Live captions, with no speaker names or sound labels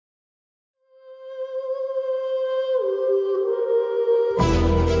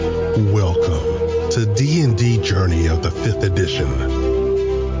of the 5th edition.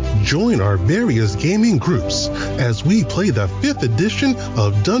 Join our various gaming groups as we play the 5th edition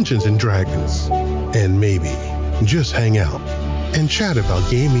of Dungeons & Dragons. And maybe just hang out and chat about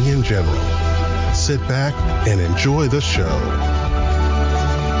gaming in general. Sit back and enjoy the show.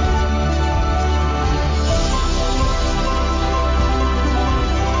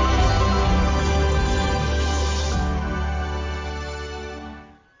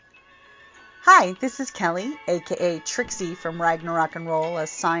 Hi, this is Kelly, aka Trixie from Ragnarok and Roll,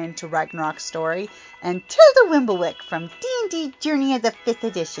 assigned to Ragnarok Story, and Tilda Wimblewick from D&D Journey of the 5th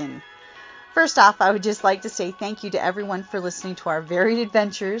Edition. First off, I would just like to say thank you to everyone for listening to our varied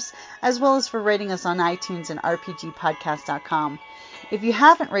adventures, as well as for rating us on iTunes and RPGpodcast.com. If you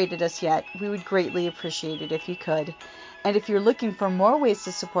haven't rated us yet, we would greatly appreciate it if you could. And if you're looking for more ways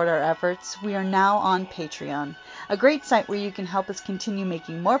to support our efforts, we are now on Patreon, a great site where you can help us continue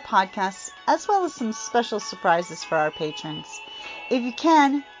making more podcasts, as well as some special surprises for our patrons. If you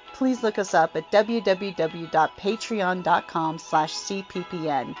can, please look us up at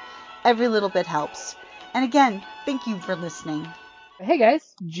www.patreon.com/cppn. Every little bit helps. And again, thank you for listening. Hey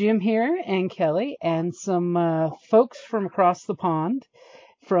guys, Jim here and Kelly and some folks from across the pond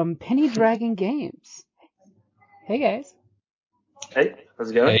from Penny Dragon Games. Hey guys. Hey,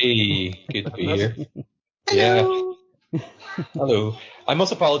 how's it going? Hey, good to be here. Hello. Yeah. Hello. I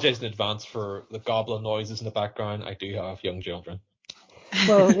must apologize in advance for the goblin noises in the background. I do have young children.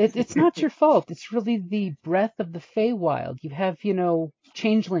 Well, it's not your fault. It's really the breath of the Feywild. You have,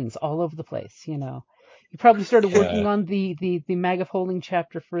 changelings all over the place, You probably started working on the Mag of Holding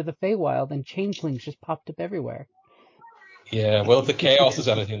chapter for the Feywild, and changelings just popped up everywhere. Yeah, well, if the chaos is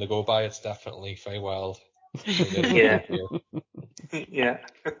anything to go by, it's definitely Feywild. Yeah. Yeah.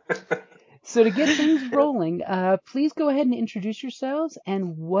 So to get things rolling, please go ahead and introduce yourselves,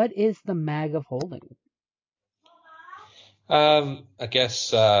 and what is the Mag of Holding? I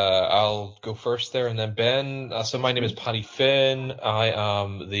guess I'll go first there, and then Ben. So my name is Paddy Finn. I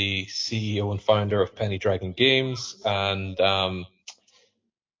am the CEO and founder of Penny Dragon Games, and I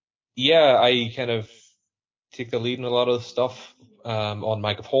kind of take the lead in a lot of the stuff on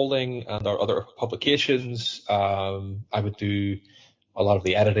Mag of Holding and our other publications. I would do a lot of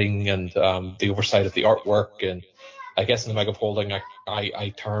the editing and the oversight of the artwork, and I guess in the Mag of Holding,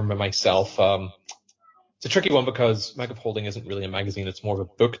 I term myself. It's a tricky one because Mag of Holding isn't really a magazine; it's more of a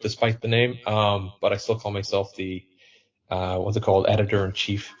book, despite the name. But I still call myself the what's it called, editor in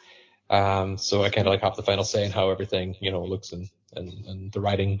chief. So I kind of like have the final say in how everything looks and the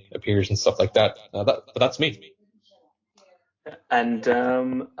writing appears and stuff like that. But that's me. And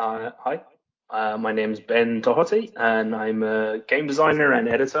hi, my name's Ben Doherty, and I'm a game designer and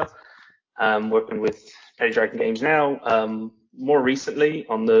editor. Working with Penny Dragon Games now. More recently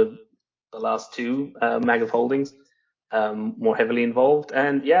on the last two Mag of Holdings, more heavily involved,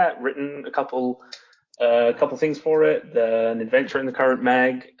 and written a couple things for it. An adventure in the current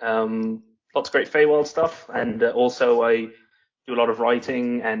mag, lots of great Feywild stuff, and also I do a lot of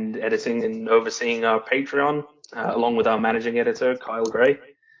writing and editing and overseeing our Patreon, along with our managing editor Kyle Gray.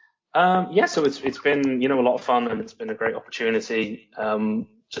 So it's been a lot of fun, and it's been a great opportunity.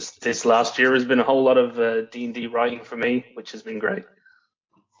 Just this last year has been a whole lot of D&D writing for me, which has been great.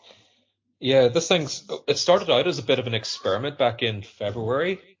 Yeah, it started out as a bit of an experiment back in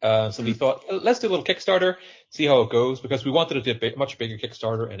February. So we thought, let's do a little Kickstarter, see how it goes, because we wanted to do a much bigger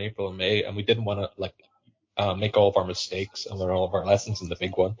Kickstarter in April and May, and we didn't want to make all of our mistakes and learn all of our lessons in the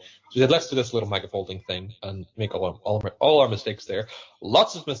big one. So we said, let's do this little Mag of Holding thing and make all our mistakes there.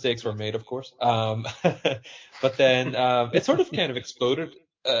 Lots of mistakes were made, of course. But then it sort of kind of exploded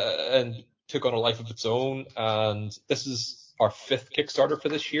and took on a life of its own. And this is our 5th Kickstarter for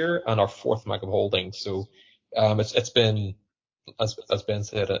this year and our 4th Mag of Holding. So it's been, as Ben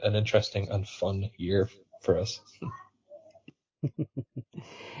said, an interesting and fun year for us.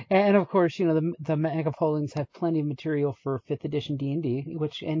 And of course, the Mag of Holdings have plenty of material for 5th edition D&D,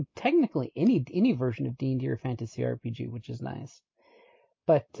 and technically any version of D&D or fantasy RPG, which is nice.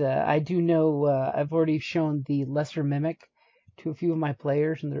 But I do know I've already shown the Lesser Mimic to a few of my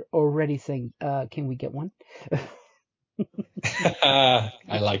players, and they're already saying, "Can we get one?"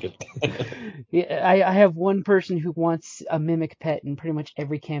 I like it. Yeah, I have one person who wants a mimic pet in pretty much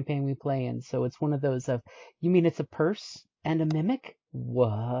every campaign we play in, so it's one of those of, you mean it's a purse and a mimic?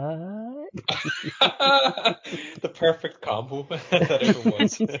 What? The perfect combo that ever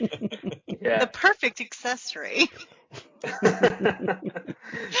was. Yeah. The perfect accessory.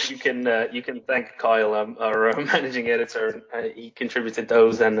 You can thank Kyle, our managing editor. He contributed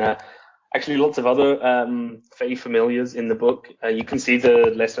those, and actually lots of other Fey familiars in the book. You can see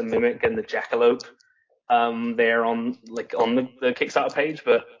the Lesser Mimic and the Jackalope there on the Kickstarter page,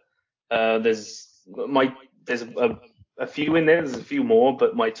 but there's a few in there. There's a few more,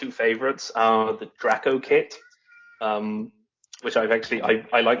 but my two favorites are the Draco kit, which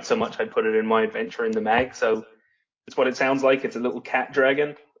I liked so much I put it in my adventure in the mag. So it's what it sounds like. It's a little cat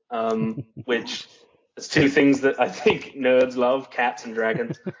dragon, which is two things that I think nerds love: cats and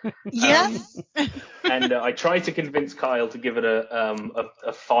dragons. Yes. And I tried to convince Kyle to give it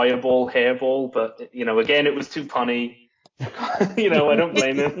a fireball hairball, but again, it was too punny. I don't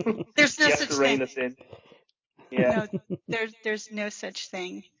blame him. There's no He has such to rein thing. us in. Yeah. No, there's no such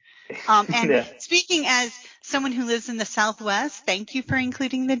thing. And Yeah. speaking as someone who lives in the Southwest, thank you for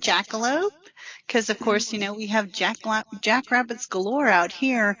including the jackalope, because of course, we have jackrabbits galore out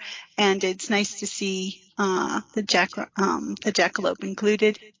here, and it's nice to see the jackalope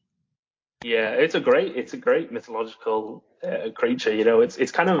included. Yeah, it's a great mythological creature.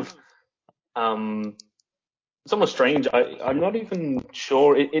 It's kind of it's almost strange. I'm not even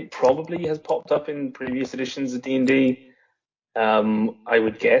sure. It probably has popped up in previous editions of D&D. I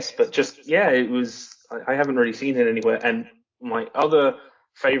would guess, but it was. I haven't really seen it anywhere. And my other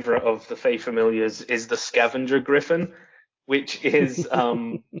favorite of the Fey familiars is the Scavenger Griffin, which is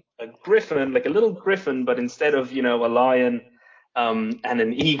a griffin, like a little griffin, but instead of a lion and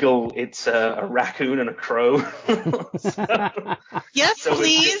an eagle, it's a raccoon and a crow. Yes,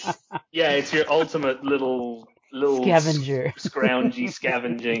 please. It's your ultimate little scavenger, scroungy,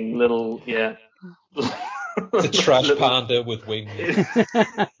 scavenging little The trash panda with wings.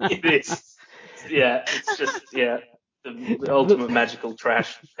 It is. Yeah, it's just the ultimate magical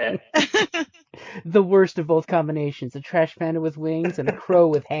trash pet. The worst of both combinations: a trash panda with wings and a crow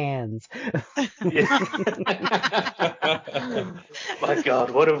with hands. My God,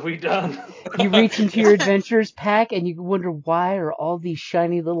 what have we done? You reach into your adventures pack and you wonder, why are all these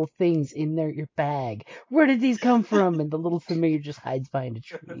shiny little things in your bag? Where did these come from? And the little familiar just hides behind a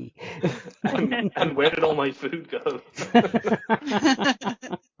tree. and where did all my food go?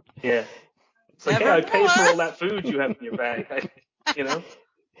 Yeah. It's like, Never I paid for more. all that food you have in your bag.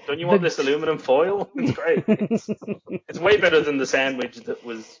 Don't you want this aluminum foil? It's great. It's way better than the sandwich that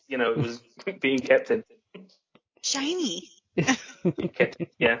was, it was being kept in. Shiny.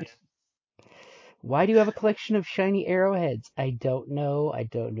 Yeah. Why do you have a collection of shiny arrowheads? I don't know. I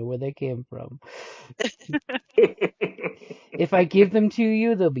don't know where they came from. If I give them to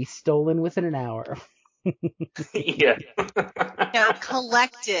you, they'll be stolen within an hour. Yeah. No,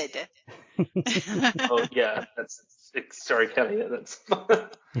 collected. Oh, yeah. Sorry, Kelly. Yeah, that's.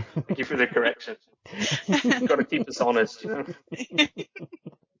 Thank you for the correction. You've got to keep us honest,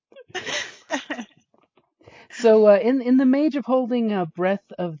 So, in the Mage of Holding Breath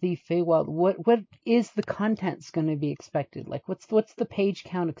of the Feywild, what is the contents going to be expected? Like, what's the page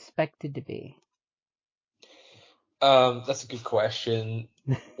count expected to be? That's a good question.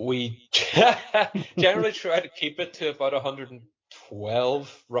 We generally try to keep it to about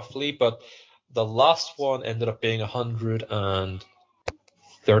 112 roughly, but the last one ended up being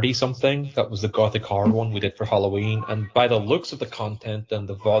 130 something. That was the Gothic horror one we did for Halloween, and by the looks of the content and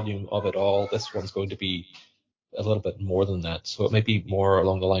the volume of it all, this one's going to be a little bit more than that. So it may be more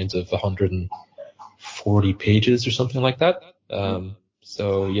along the lines of 140 pages or something like that.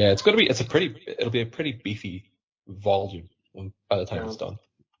 So yeah, it'll be a pretty beefy volume by the time it's done.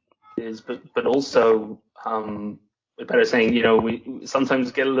 It is, but also, better saying, we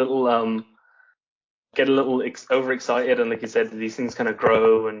sometimes get a little overexcited, and like you said, these things kind of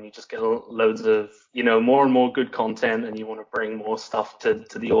grow, and you just get loads of more and more good content, and you want to bring more stuff to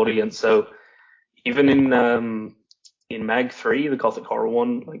the audience. So even in Mag 3, the Gothic horror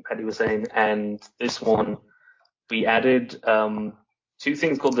one, like Paddy was saying, and this one, we added two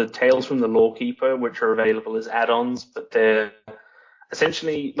things called the Tales from the Lawkeeper, which are available as add-ons, but they're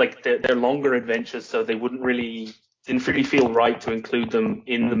essentially they're longer adventures, so didn't really feel right to include them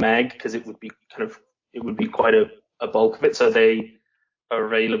in the mag because it would be quite a bulk of it. So they are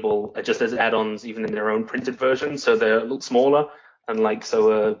available just as add-ons, even in their own printed version. So they're a little smaller, and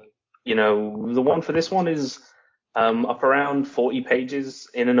the one for this one is up around 40 pages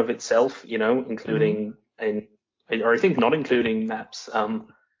in and of itself, including or I think not including maps,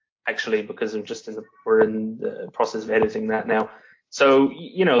 actually, because we're in the process of editing that now. So,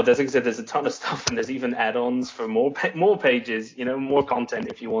 like I said, there's a ton of stuff, and there's even add-ons for more pages, more content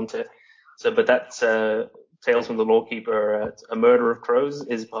if you want it. So, but that's Tales from the Lawkeeper, A Murder of Crows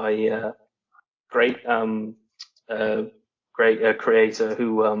is by great creator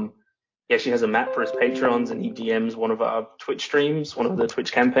who he actually has a map for his patrons, and he DMs one of our Twitch streams, one of the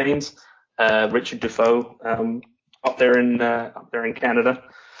Twitch campaigns. Richard Defoe, up there in Canada.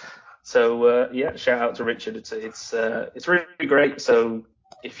 So yeah, shout out to Richard. It's really great. So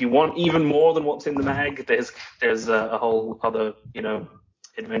if you want even more than what's in the mag, there's a whole other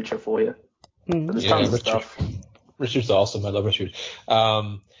adventure for you. So there's tons of stuff. Richard's awesome. I love Richard.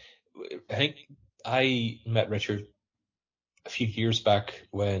 I think I met Richard a few years back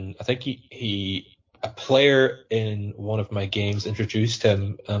when I think he a player in one of my games introduced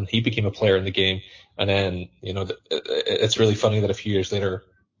him, and he became a player in the game. And then it's really funny that a few years later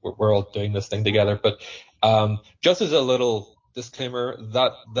we're all doing this thing together. But just as a little disclaimer,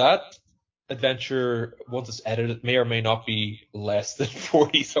 that adventure, once it's edited, may or may not be less than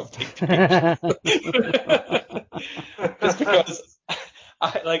 40 something pages. Just because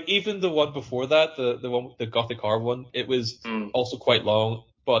I like even the one before that, the one with the Gothic horror one, it was also quite long,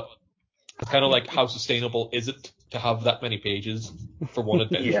 but it's kind of like, how sustainable is it to have that many pages for one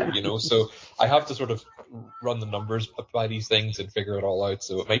adventure, So I have to sort of run the numbers by these things and figure it all out,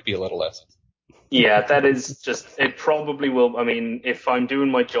 so it might be a little less. Yeah, that is just, it probably will. I mean, if I'm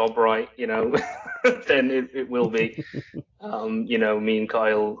doing my job right, then it will be. Me and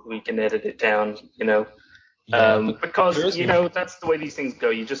Kyle, we can edit it down, because that's the way these things go.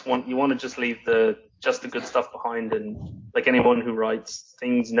 You want to just leave the good stuff behind, and like anyone who writes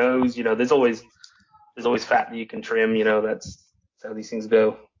things knows, there's always fat that you can trim. That's how these things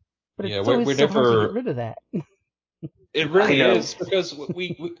go. But it's always so hard to get rid of that. It really is, because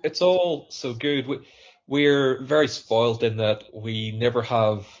we it's all so good. We're very spoiled in that we never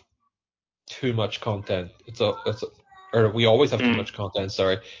have too much content. We always have too much content.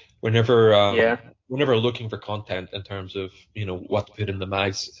 Sorry, we're never looking for content in terms of what to put in the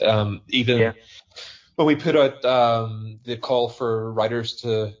mags. Even when we put out the call for writers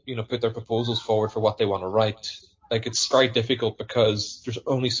to put their proposals forward for what they want to write, like, it's very difficult because there's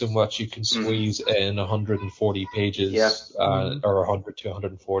only so much you can squeeze in 140 pages, or 100 to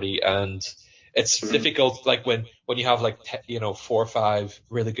 140, and it's difficult. Like when you have like 4 or 5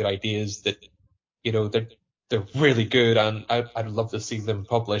 really good ideas that they're really good, and I'd love to see them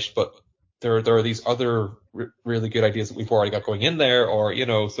published, but there are these other really good ideas that we've already got going in there, or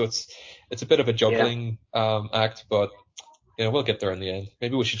so it's a bit of a juggling act, but we'll get there in the end.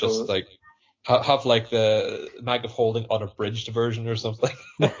 Maybe we should just like have like the Mag of Holding unabridged version or something.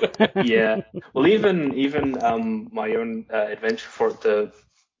 Yeah. Well, even my own adventure for it,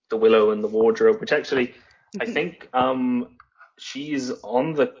 the Willow and the Wardrobe, which actually I think she's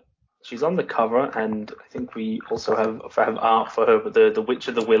on the cover, and I think we also have art for her, but the Witch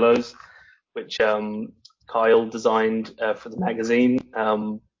of the Willows, which Kyle designed for the magazine,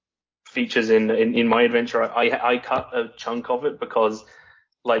 features in my adventure. I cut a chunk of it because,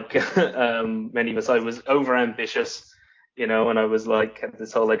 like many of us, I was over ambitious, and I was like, had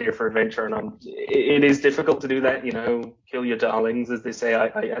this whole idea for adventure, and it is difficult to do that, kill your darlings, as they say. I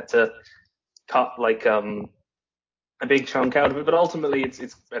had to cut like a big chunk out of it, but ultimately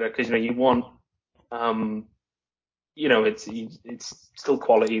it's better because you want it's still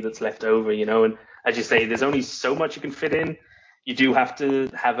quality that's left over, and as you say, there's only so much you can fit in. You do have to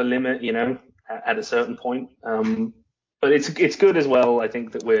have a limit, at a certain point. But it's good as well. I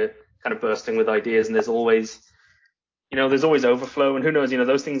think that we're kind of bursting with ideas, and there's always overflow, and who knows,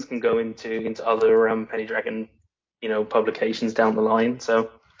 those things can go into other Penny Dragon, publications down the line.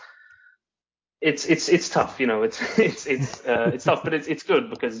 So it's tough, it's tough, but it's good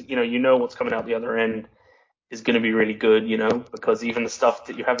because what's coming out the other end is going to be really good, because even the stuff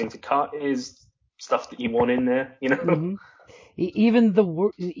that you're having to cut is stuff that you want in there, Mm-hmm. Even the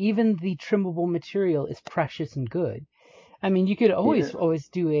trimmable material is precious and good. I mean, you could always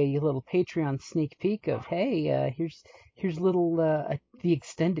do a little Patreon sneak peek of, hey, here's little the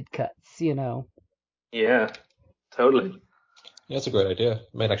extended cuts, Yeah, totally. Yeah, that's a great idea.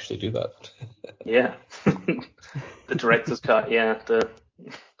 I might actually do that. Yeah, the director's cut. Yeah,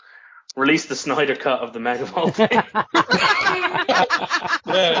 release the Snyder cut of the Mag of Holding.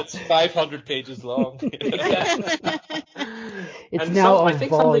 Yeah, it's 500 pages long. It's and now I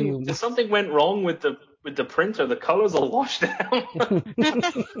think volume. Something went wrong with the printer. The colors all washed out.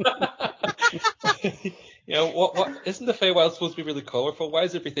 What isn't the Feywild supposed to be really colorful? Why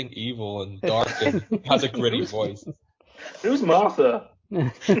is everything evil and dark and has a gritty voice? Who's Martha?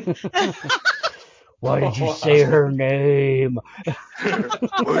 Why did you say her name?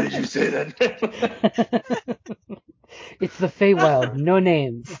 Why did you say that name? It's the Feywild, no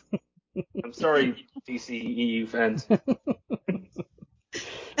names. I'm sorry, DCEU fans.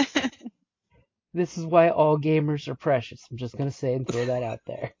 This is why all gamers are precious. I'm just gonna say and throw that out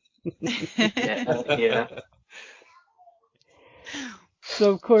there. Yeah.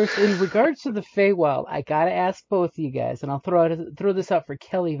 So, of course, in regards to the Feywild, I gotta ask both of you guys, and I'll throw this out for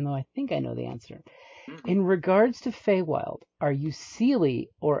Kelly, even though I think I know the answer. In regards to Feywild, are you Seelie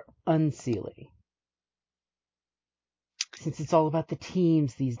or Unseelie? Since it's all about the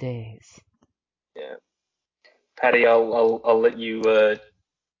teams these days. Yeah. Paddy, I'll let you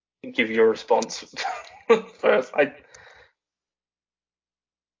give your response first.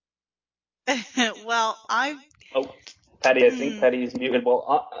 Well, Paddy, I think Paddy is muted.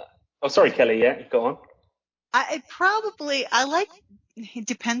 Well, sorry, Kelly. Yeah, go on. it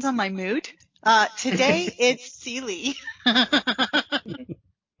depends on my mood. Today it's Seelie.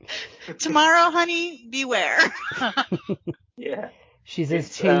 Tomorrow, honey, beware. Yeah. She's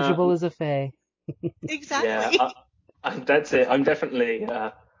as changeable as a Fey. Exactly. Yeah, that's it. I'm definitely.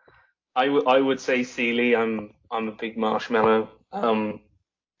 I would say Seelie. I'm a big marshmallow.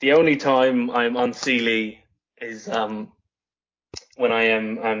 The only time I'm on Seelie is when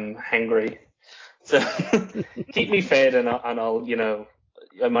I'm hangry. So keep me fed, and I'll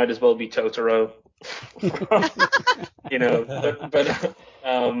I might as well be Totoro. But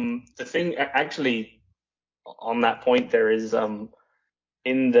the thing actually on that point there is in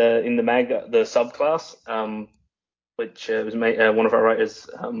the subclass which was made one of our writers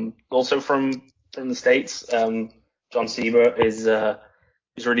also from the States, John Sieber is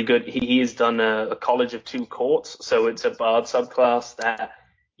really good. He has done a College of Two Courts, so it's a bard subclass that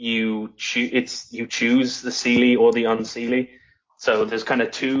you choose the Seelie or the Unseelie. So there's kind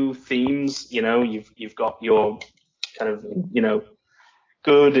of two themes, you've got your kind of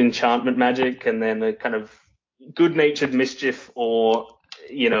good enchantment magic, and then a kind of good-natured mischief, or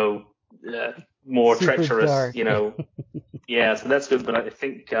more Super treacherous, dark. Yeah, so that's good. But I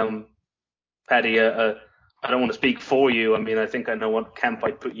think Paddy, I don't want to speak for you. I mean, I think I know what camp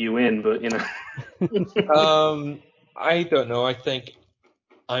I'd put you in, but I don't know. I think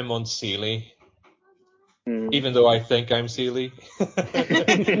I'm on Seelie. Even though I think I'm Seelie.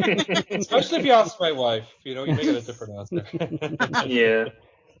 Especially if you ask my wife, you may get a different answer. Yeah.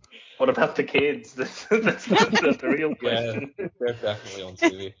 What about the kids? That's the real question. Yeah, they're definitely on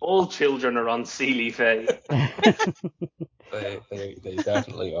Seelie. All children are on Seelie, Faye. They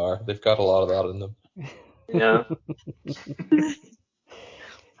definitely are. They've got a lot of that in them. Yeah.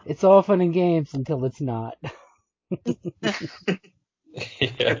 It's all fun and games until it's not.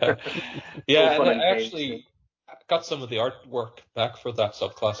 Yeah, and I actually got some of the artwork back for that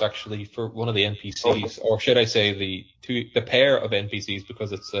subclass actually for one of the NPCs, or should I say the pair of NPCs,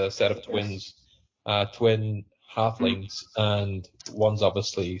 because it's a set of twins, twin halflings, and one's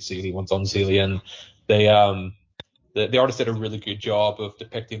obviously Seelie, one's Unseelie, and they the artist did a really good job of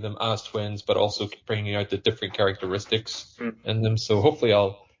depicting them as twins, but also bringing out the different characteristics in them. So hopefully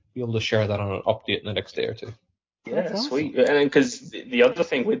I'll be able to share that on an update in the next day or two. Yeah, That's sweet. awesome. And because the other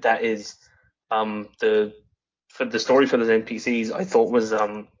thing with that is, the story for those NPCs, I thought was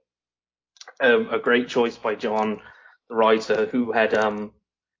a great choice by John, the writer, who had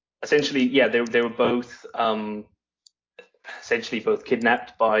essentially, yeah, they were both essentially both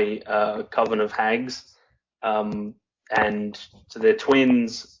kidnapped by a coven of hags, and so they're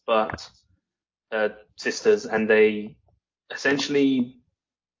twins, but sisters, and they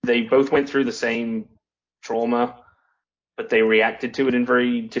both went through the same trauma, but they reacted to it in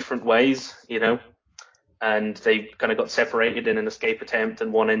very different ways, and they kind of got separated in an escape attempt,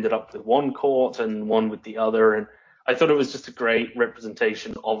 and one ended up with one court and one with the other. And I thought it was just a great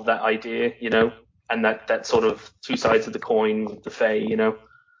representation of that idea, and that sort of two sides of the coin with the Fae,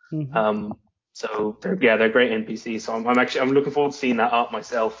 Mm-hmm. So they're great NPCs. So I'm looking forward to seeing that art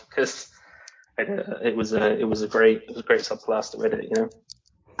myself, because it was a great subclass to edit,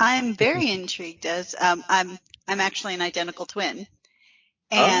 I'm very intrigued, as I'm actually an identical twin.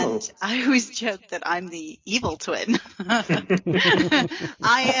 And I always joke that I'm the evil twin.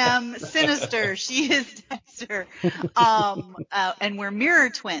 I am sinister. She is Dexter. And we're mirror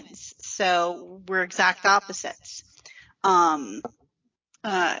twins. So we're exact opposites.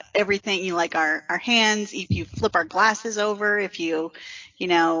 Everything, like our hands, if you flip our glasses over,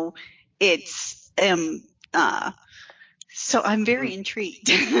 it's, so I'm very intrigued.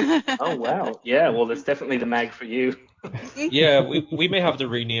 Oh, wow. Yeah, well, that's definitely the mag for you. Yeah, we may have to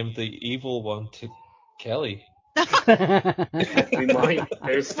rename the evil one to Kelly. We might.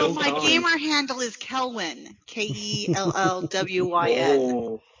 There's still my time. gamer handle is Kelwyn, Kellwyn.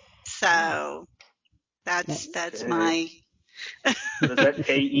 Oh. So that's my. So is that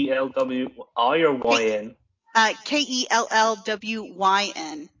Kelwyi or YN? Kellwyn,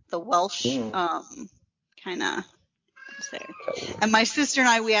 the Welsh kind of there. And my sister and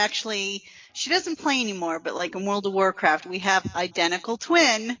I, we actually she doesn't play anymore, but like in World of Warcraft, we have identical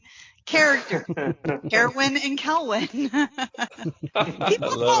twin characters, Erwin and Kelwyn.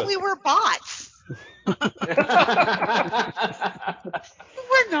 People thought we were bots. We're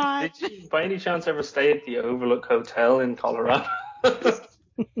not. Did you, by any chance, ever stay at the Overlook Hotel in Colorado?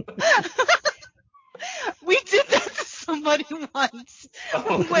 We did that to somebody once.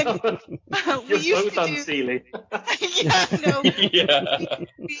 Oh, When we you're used both to do. unseelie. Yeah, no. Yeah.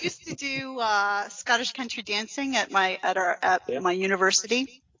 We used to do Scottish country dancing at my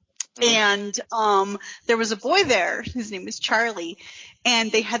university. And there was a boy there. His name was Charlie.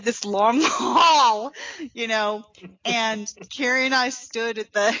 And they had this long hall, and Carrie and I stood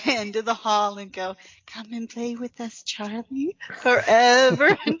at the end of the hall and go, "Come and play with us, Charlie,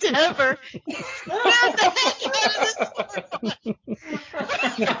 forever and ever." He scared the heck out of this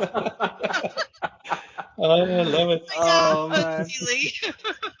Oh, I love it. Oh, man. Unseelie.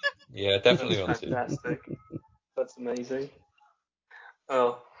 Yeah, definitely That's unseelie. fantastic. That's amazing.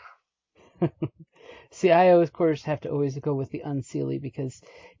 Oh. See, I of course have to always go with the Unseelie because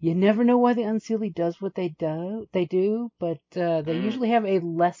you never know why the Unseelie does what they do, but they usually have a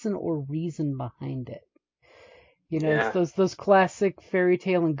lesson or reason behind it. Yeah. It's those classic fairy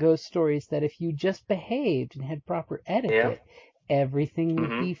tale and ghost stories that if you just behaved and had proper etiquette, everything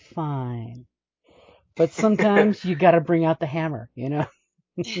would be fine. But sometimes you got to bring out the hammer, Yeah,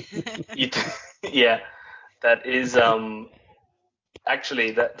 that is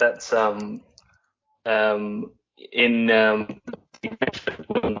actually that's in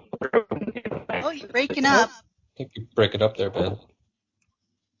Oh, you're breaking up. I think you break it up there, Ben.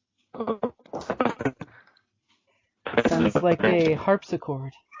 Sounds like a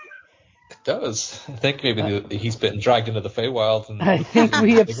harpsichord. It does. I think maybe he's been dragged into the Feywild. And I think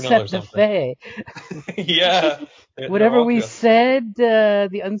we upset the Fae. Yeah. Whatever we said,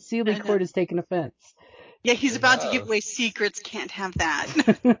 the Unseelie court has taken offense. Yeah, he's about to give away secrets. Can't have that.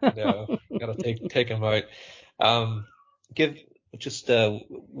 No, gotta take him out.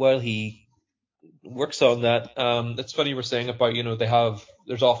 While he works on that, it's funny you were saying about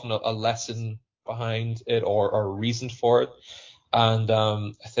there's often a lesson behind it or a reason for it, and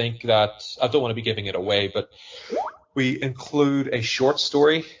I think that I don't want to be giving it away, but we include a short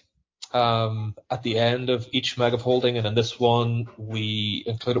story at the end of each Mag of Holding, and in this one we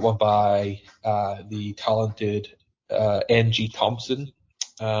included one by the talented N.G. Thompson,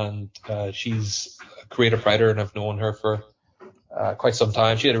 and she's a creative writer, and I've known her for quite some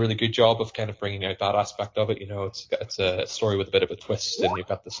time. She did a really good job of kind of bringing out that aspect of it. It's a story with a bit of a twist, and you've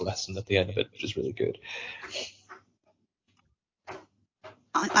got this lesson at the end of it, which is really good.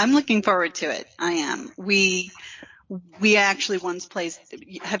 I'm looking forward to it. I am. We actually once played.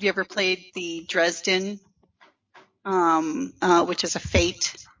 Have you ever played the Dresden, which is a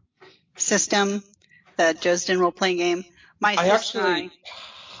Fate system, the Dresden role-playing game? I actually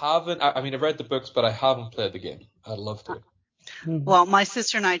haven't. I mean, I've read the books, but I haven't played the game. I'd love to. Well, my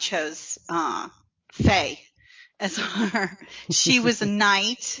sister and I chose Faye as her. She was a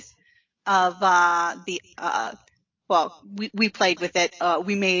knight of we played with it.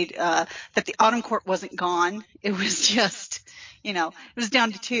 We made that the Autumn Court wasn't gone. It was just, it was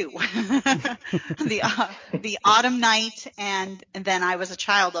down to two. The Autumn Knight, and then I was a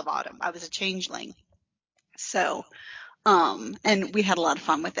child of Autumn. I was a changeling. So, and we had a lot of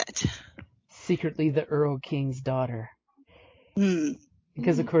fun with it. Secretly the Earl King's daughter.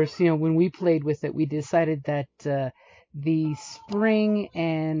 Because, of course, when we played with it, we decided that the spring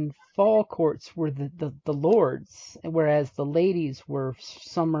and fall courts were the lords, whereas the ladies were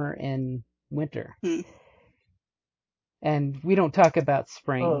summer and winter. And we don't talk about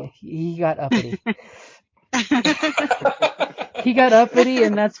spring. Oh. He got uppity. He got uppity,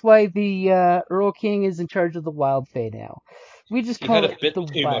 and that's why the Earl King is in charge of the Wild Fae now. We just call it the too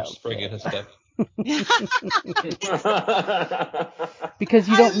Wild much spring Fae. in his step. Because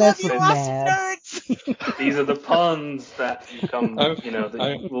you don't mess with Mad. These are the puns that you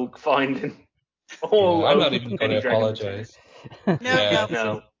you will find in all. I'm not even going to apologize.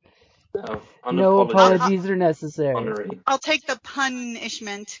 No. No apologies are necessary. Honorary. I'll take the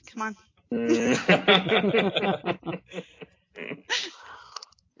punishment. Come on.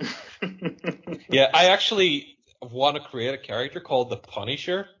 Yeah, I actually want to create a character called the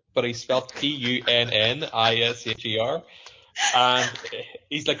Punisher, but he's spelled Punnisher, and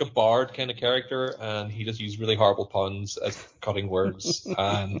he's like a bard kind of character, and he just uses really horrible puns as cutting words,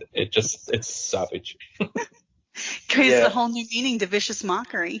 and it's savage. Creates a whole new meaning to vicious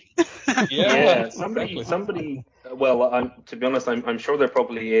mockery. Yeah, somebody. Well, to be honest, I'm sure there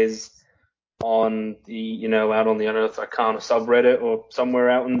probably is on the out on the Unearthed Arcana subreddit or somewhere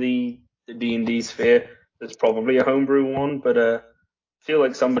out in the D&D sphere, there's probably a homebrew one, but I feel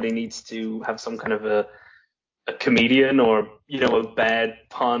like somebody needs to have some kind of a comedian or, a bad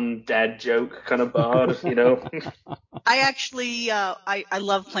pun dad joke kind of bard, I actually, I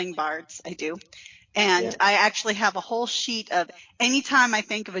love playing bards. I do. And Yeah. I actually have a whole sheet of anytime I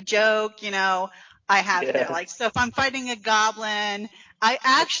think of a joke, I have it there. Yeah. Like, so if I'm fighting a goblin, I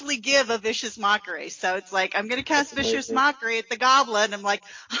actually give a vicious mockery. So it's like, I'm going to cast That's vicious amazing. mockery at the goblin. I'm like,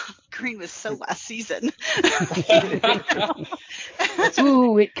 Green was so last season.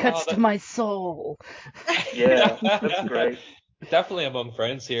 Ooh, it cuts to my soul. Yeah, that's great. Definitely among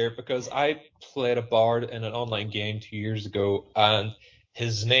friends here, because I played a bard in an online game 2 years ago, and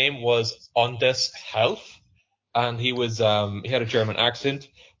his name was Ondes Health, and he had a German accent.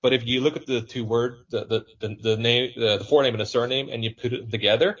 But if you look at the two word, the name, the forename and the surname, and you put it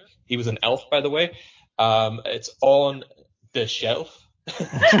together, he was an elf, by the way. It's on the shelf.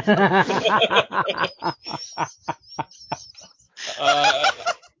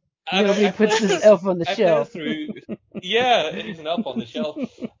 Nobody puts this elf on the shelf. Yeah, he's an elf on the shelf.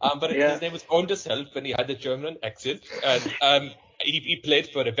 But Yeah. his name was on the shelf, and he had the German accent, and he played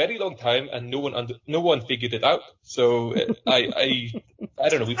for a very long time, and no one figured it out. So I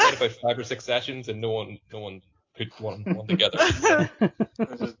don't know. We played about 5 or 6 sessions, and no one put one together.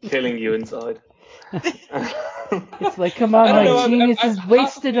 It's just killing you inside. It's like, come on, my genius is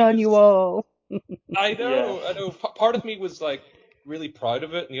wasted on you all. I know. Part of me was like really proud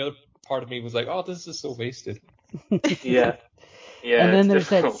of it, and the other part of me was like, oh, this is so wasted. Yeah. Yeah. And then it's there's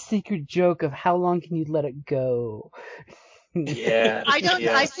difficult. that secret joke of how long can you let it go? Yeah.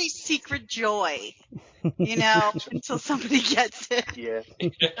 Yeah. I say secret joy, until somebody gets it. Yeah.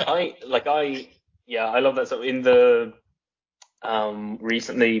 I love that. So in the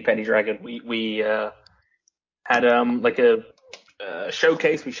recently Penny Dragon, we had like a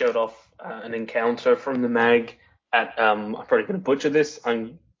showcase. We showed off an encounter from the mag at I'm probably going to butcher this.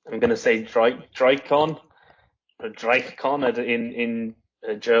 I'm going to say DryCon in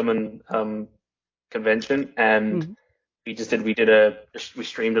a German convention, and we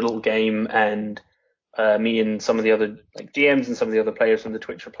streamed a little game, and me and some of the other like DMs and some of the other players from the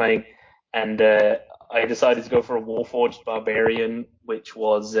Twitch were playing, and I decided to go for a Warforged Barbarian, which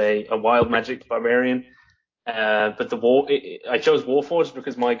was a wild magic barbarian. But I chose Warforged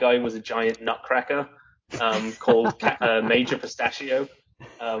because my guy was a giant nutcracker called Major Pistachio.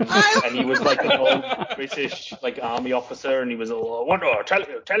 And he was like an old British like army officer, and he was all, "What? Tell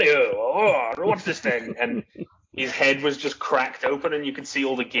you, what's this thing?" And his head was just cracked open, and you could see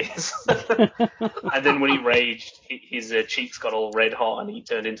all the gears. And then when he raged, his cheeks got all red hot, and he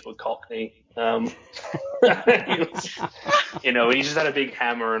turned into a cockney. He was, and he just had a big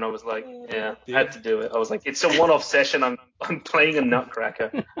hammer, and I was like, yeah, I had to do it. I was like, it's a one-off session. I'm playing a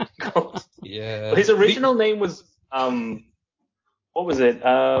nutcracker. Yeah. But his original name was what was it?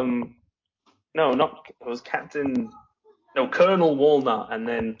 It was Colonel Walnut, and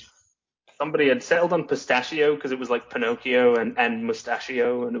then somebody had settled on Pistachio because it was like Pinocchio and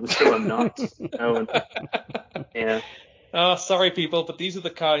Mustachio, and it was still a nut. Yeah. Oh, sorry, people, but these are the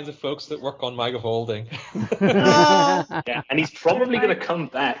kinds of folks that work on Mag of Holding. Yeah, and he's probably going to come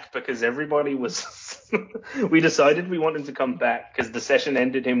back because everybody was. We decided we wanted to come back because the session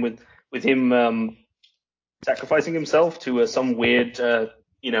ended with him sacrificing himself to some weird,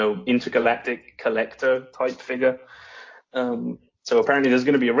 intergalactic collector type figure. So apparently there's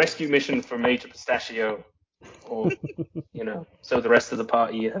going to be a rescue mission for Major Pistachio, or so the rest of the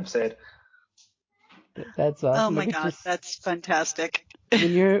party have said. That's awesome. Oh my God, that's fantastic.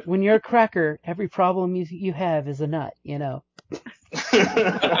 When you're a cracker, every problem you have is a nut, I'll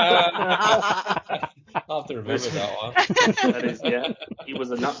have to remember that one. That is, yeah. He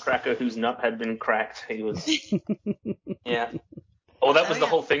was a nutcracker whose nut had been cracked. He was, yeah. Oh, that was the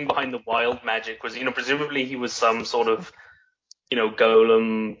whole thing behind the wild magic was, presumably he was some sort of,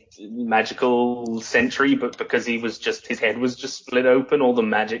 golem magical sentry, but because his head was just split open, all the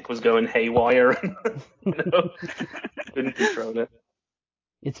magic was going haywire. Couldn't control it.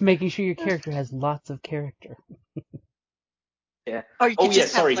 It's making sure your character has lots of character. Yeah.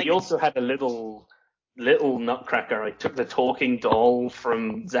 Sorry. He also had a little nutcracker. I took the talking doll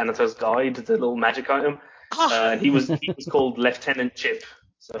from Xanatar's Guide, the little magic item, and he was called Lieutenant Chip.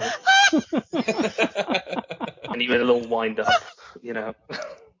 So, and he had a little wind up, Oh my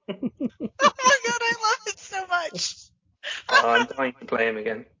God, I love it so much. I'm dying to play him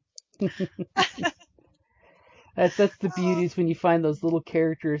again. That's the beauty is when you find those little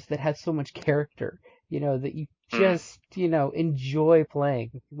characters that have so much character, that you just, enjoy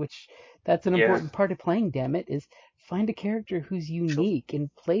playing, which that's an important part of playing, damn it, is find a character who's unique and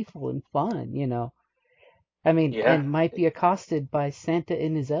playful and fun, you know. I mean, Yeah. and might be accosted by Santa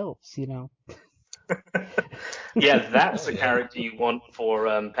and his elves, you know. Yeah, that's Oh, the yeah. character you want for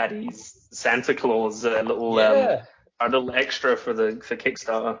Paddy's Santa Claus, Yeah. a little extra for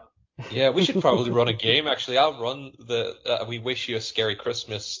Kickstarter. Yeah, we should probably run a game. Actually, I'll run the We Wish You a Scary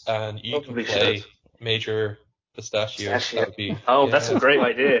Christmas, and you can Probably play should. Major Pistachio. Pistachio. That would be. Oh, Yeah. that's a great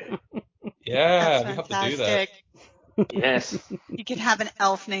idea. Yeah, That's we have to do that. fantastic. Yes. You could have an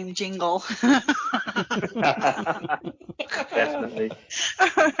elf named Jingle. Definitely.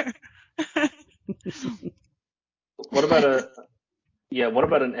 What about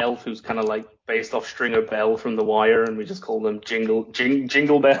an elf who's kind of like based off Stringer Bell from The Wire, and we just call them Jingle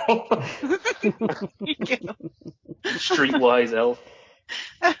Bell? Streetwise elf.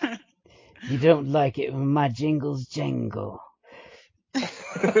 You don't like it when my jingles jangle.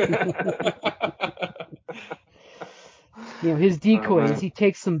 You know, his decoy is man. he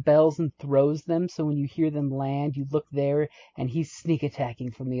takes some bells and throws them, so when you hear them land, you look there, and he's sneak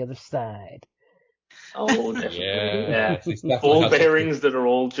attacking from the other side. Oh, definitely. Yeah, he's definitely Ball has something. bearings that are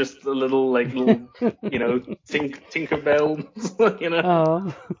all just a little, Tinkerbells,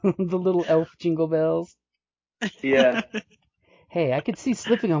 Oh, the little elf jingle bells. Yeah. Hey, I could see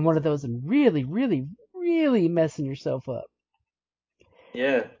slipping on one of those and really, really, really messing yourself up.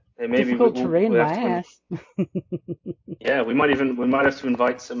 Yeah. And maybe Difficult terrain, we my have to. ass. Yeah, we might have to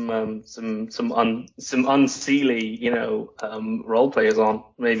invite some unseelie, role players on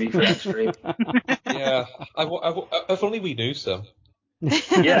maybe for that stream. Yeah, if only we knew some.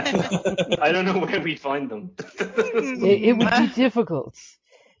 Yeah. I don't know where we find them. It would be difficult.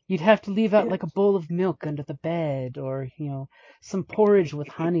 You'd have to leave out like a bowl of milk under the bed, or some porridge with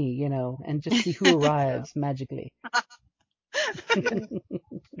honey, and just see who arrives magically.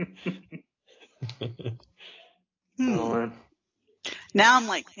 Oh, man. Now I'm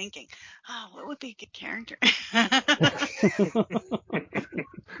like thinking, what would be a good character?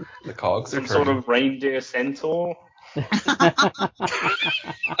 The cogs are Some sort turning. of reindeer centaur.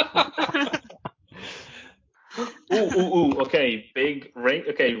 Ooh, okay,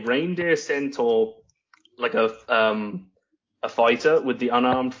 reindeer centaur, like a fighter with the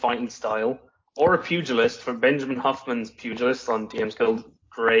unarmed fighting style, or a pugilist for Benjamin Huffman's pugilist on DM's Guild.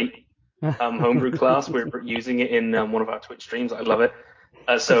 Great homebrew class. We're using it in one of our Twitch streams. I love it.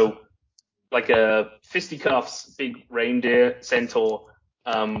 So like a fisticuffs big reindeer centaur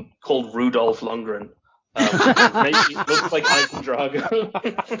called Rudolph Lundgren. Maybe it looks like Ivan Drago.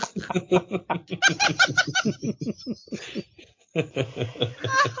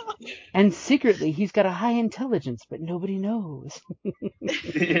 And secretly, he's got a high intelligence, but nobody knows.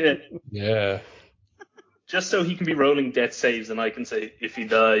 Yeah. Just so he can be rolling death saves, and I can say, if he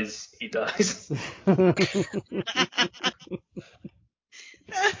dies, he dies.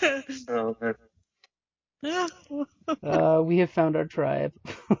 Oh, man. We have found our tribe.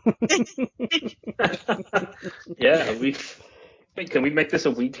 Yeah, can we make this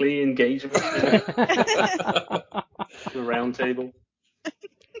a weekly engagement? The round table.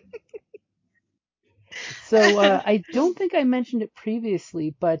 So I don't think I mentioned it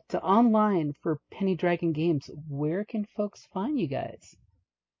previously, but online for Penny Dragon Games, where can folks find you guys?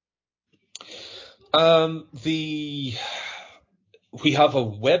 We have a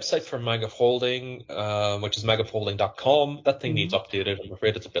website for Mag of Holding, which is magofholding.com. That thing needs updated. I'm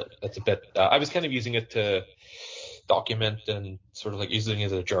afraid it's a bit. I was kind of using it to document and sort of like using it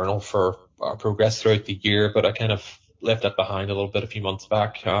as a journal for our progress throughout the year, but I kind of left that behind a little bit a few months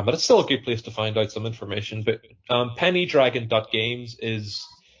back. But it's still a good place to find out some information. But pennydragon.games is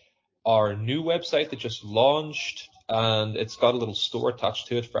our new website that just launched, and it's got a little store attached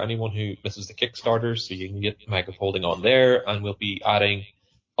to it for anyone who misses the Kickstarter, so you can get Mag of Holding on there, and we'll be adding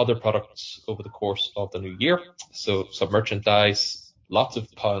other products over the course of the new year. So some merchandise, lots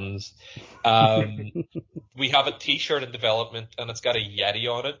of puns. We have a t-shirt in development, and it's got a Yeti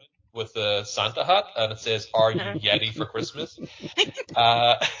on it with a Santa hat, and it says, "Are you Yeti for Christmas?"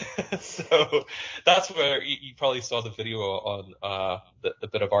 So that's where you probably saw the video on the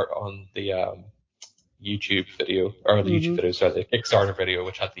bit of art on the YouTube video, or the YouTube video, sorry, the Kickstarter video,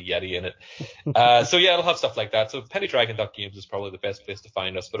 which had the Yeti in it. So yeah, it'll have stuff like that. So pennydragon.games is probably the best place to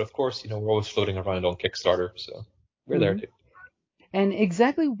find us. But of course, we're always floating around on Kickstarter, so we're there too. And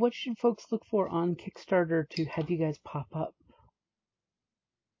exactly what should folks look for on Kickstarter to have you guys pop up?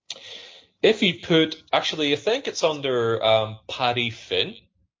 If you actually, I think it's under Paddy Finn,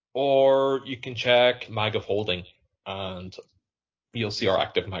 or you can check Mag of Holding, and you'll see our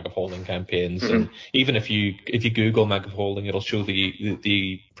active Mag of Holding campaigns. And even if you Google Mag of Holding, it'll show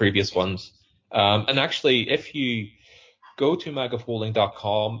the previous ones And actually, if you go to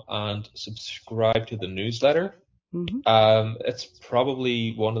magofholding.com and subscribe to the newsletter, it's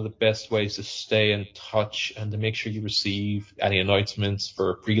probably one of the best ways to stay in touch and to make sure you receive any announcements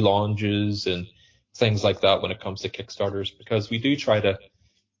for pre-launches and things like that when it comes to Kickstarters, because we do try to,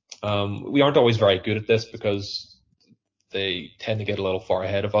 we aren't always very good at this because they tend to get a little far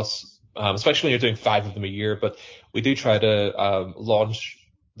ahead of us, especially when you're doing 5 of them a year, but we do try to launch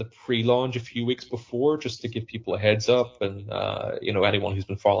the pre-launch a few weeks before just to give people a heads up, and anyone who's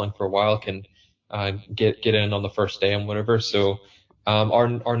been following for a while can get in on the first day and whatever. So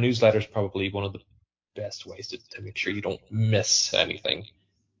our newsletter is probably one of the best ways to make sure you don't miss anything.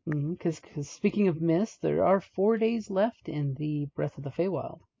 Because speaking of miss, there are 4 days left in the Breath of the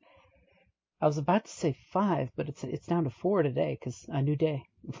Feywild. I was about to say 5, but it's down to 4 today because a new day.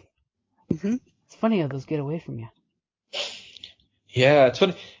 It's funny how those get away from you. Yeah, it's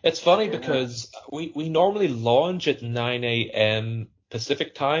funny. It's funny because we normally launch at 9 a.m.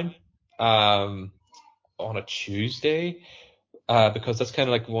 Pacific time on a Tuesday, because that's kind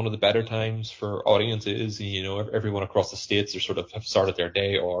of like one of the better times for audiences. Everyone across the states are sort of have started their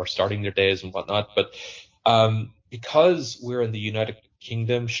day or starting their days and whatnot. But because we're in the United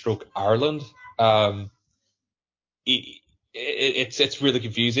Kingdom / Ireland, it's really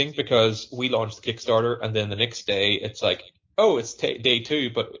confusing because we launched the Kickstarter and then the next day it's like, oh, it's day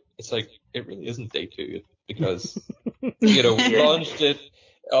 2, but it's like it really isn't day 2 because we launched it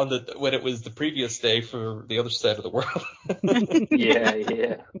on when it was the previous day for the other side of the world.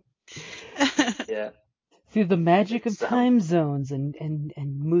 Yeah. Through the magic of time zones and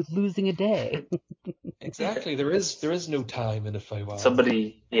losing a day. Exactly. There is no time in the Feywild.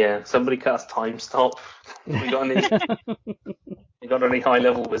 Somebody cast time stop. We got any high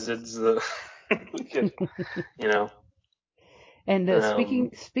level wizards that we could, And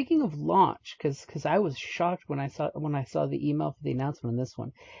speaking of launch, because I was shocked when I saw the email for the announcement on this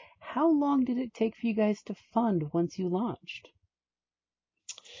one. How long did it take for you guys to fund once you launched?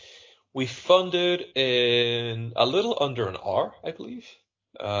 We funded in a little under an hour, I believe.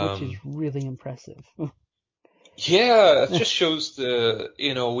 Which is really impressive. Yeah, it just shows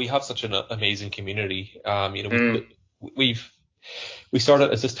we have such an amazing community. We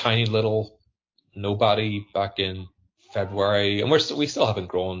started as this tiny little nobody back in February, and we still haven't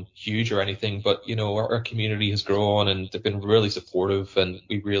grown huge or anything, but our community has grown and they've been really supportive, and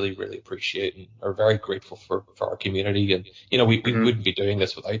we really, really appreciate and are very grateful for our community. And we wouldn't be doing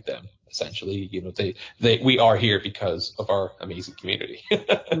this without them. Essentially, we are here because of our amazing community.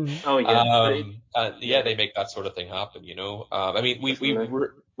 Oh yeah. They make that sort of thing happen.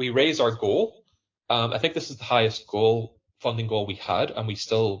 We raised our goal. I think this is the highest funding goal we had, and we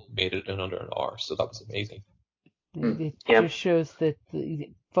still made it in under an hour. So that was amazing. It just shows that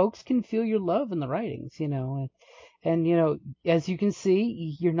folks can feel your love in the writings, and as you can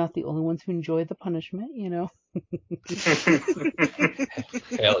see, you're not the only ones who enjoy the punishment,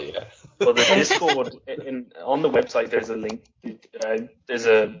 Hell yeah. Well, the Discord on the website, there's a link. There's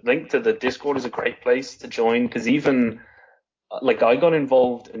a link to the Discord. Is a great place to join, because even like I got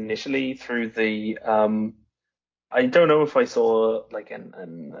involved initially through the I don't know if I saw like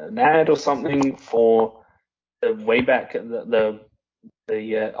an ad or something for the way back the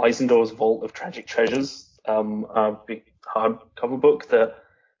Eisendoor's Vault of Tragic Treasures, a big hardcover book that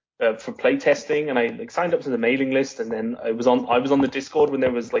for playtesting, and I signed up to the mailing list, and then I was on the Discord when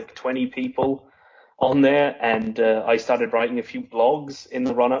there was like 20 people on there, and I started writing a few blogs in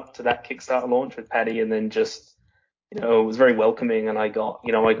the run up to that Kickstarter launch with Paddy, and then just it was very welcoming, and I got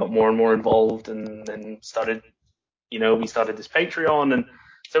more and more involved, and then started we started this Patreon, and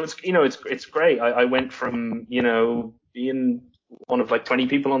so it's great. I went from being one of like 20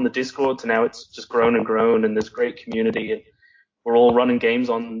 people on the Discord to now it's just grown and grown, and there's great community, and we're all running games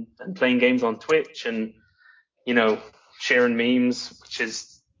and playing games on Twitch, and sharing memes, which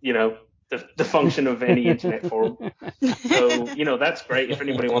is the function of any internet forum. So that's great if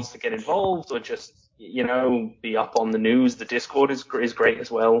anybody wants to get involved or just be up on the news. The Discord is great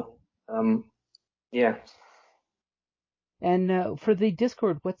as well. Yeah. And for the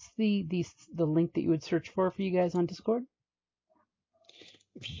Discord, what's the link that you would search for you guys on Discord?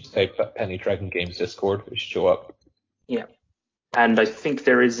 If you just type Penny Dragon Games Discord, it should show up. Yeah. And I think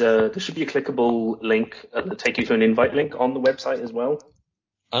there should be a clickable link that'll take you to an invite link on the website as well.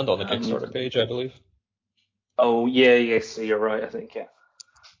 And on the Kickstarter page, I believe. Oh yeah, yes, you're right. I think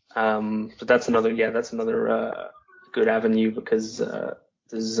but that's another good avenue, because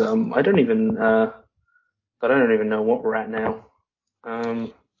there's I don't even know what we're at now.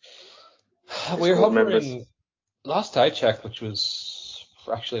 We're hovering. Last I checked, which was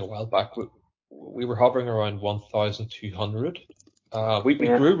actually a while back, we were hovering around 1,200. We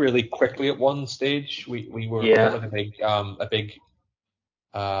Yeah. grew really quickly at one stage. We were we had like a big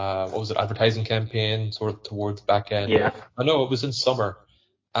what was it, advertising campaign sort of towards the back end. Yeah. I know it was in summer,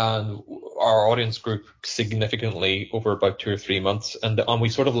 and our audience grew significantly over about 2 or 3 months, and we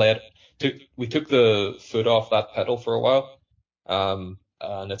sort of we took the foot off that pedal for a while, and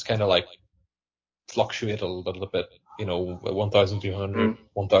it's kind of like fluctuated a little bit, 1,200,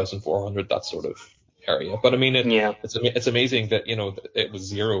 1,400, that sort of area. But I mean, it's amazing that it was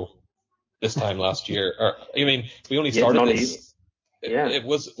zero this time last year. Or I mean, we only started this. It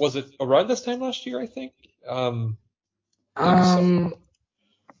was it around this time last year, I think. I'm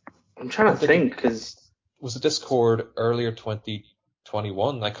trying to think, because was the Discord earlier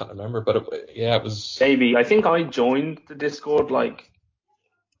 2021? I can't remember, but it was. Maybe. I think I joined the Discord like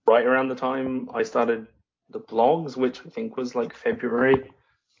right around the time I started the blogs, which I think was like February,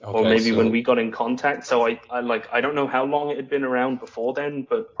 or maybe when we got in contact. So I don't know how long it had been around before then,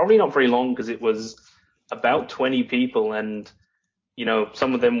 but probably not very long, because it was about 20 people, and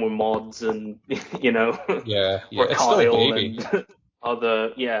some of them were mods, and were it's Kyle still a baby. and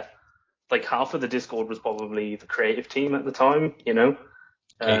other like half of the Discord was probably the creative team at the time.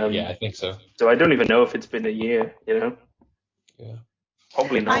 I think so. So I don't even know if it's been a year. Yeah.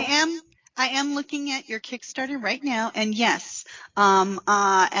 Probably not. I am looking at your Kickstarter right now, and yes,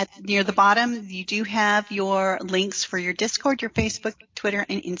 at near the bottom, you do have your links for your Discord, your Facebook, Twitter,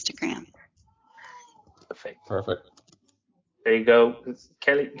 and Instagram. Perfect. There you go.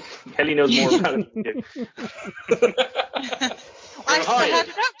 Kelly knows more about it than you. I had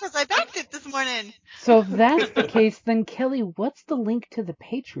it up because I backed it this morning. So if that's the case, then Kelly, what's the link to the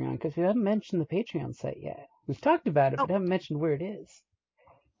Patreon? Because we haven't mentioned the Patreon site yet. We've talked about it, but haven't mentioned where it is.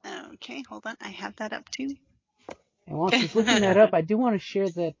 Okay, hold on. I have that up too. And while she's looking that up, I do want to share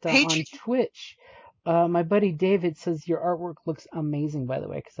that on Twitch, my buddy David says your artwork looks amazing, by the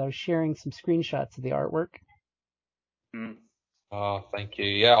way, because I was sharing some screenshots of the artwork. Oh, thank you.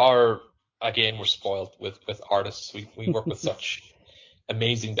 Yeah, again, we're spoiled with artists. We work with such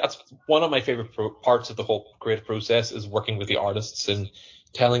amazing. That's one of my favorite parts of the whole creative process, is working with the artists and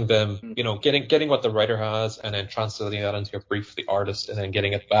telling them, getting what the writer has and then translating that into a brief for the artist and then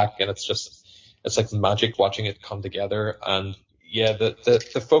getting it back. And it's like magic watching it come together. And yeah,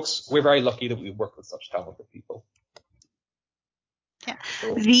 the folks, we're very lucky that we work with such talented people.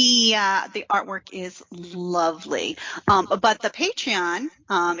 Yeah, the artwork is lovely. But the Patreon,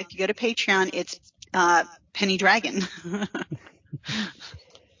 if you go to Patreon, it's Penny Dragon.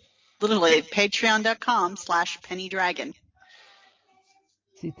 Literally, patreon.com/Penny Dragon.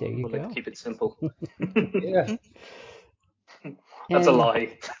 See, there you go. Keep it simple. Yeah. That's a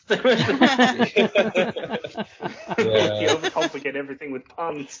lie. You overcomplicate everything with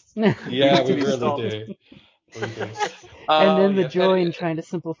puns. Yeah, we really do. And then the joy in trying to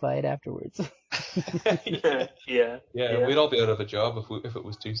simplify it afterwards. Yeah. We'd all be out of a job if it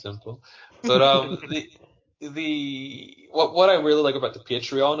was too simple. But what I really like about the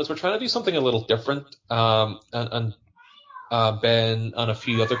Patreon is we're trying to do something a little different. And Ben and a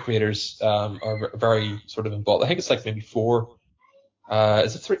few other creators are very sort of involved. I think it's like maybe 4.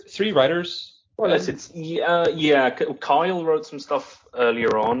 Is it three writers? Well, it's Kyle wrote some stuff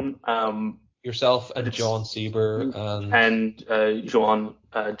earlier on. Yourself and John Sieber and Joan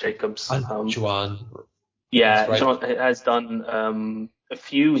Jacobs. And Joan. Yeah, right. John has done a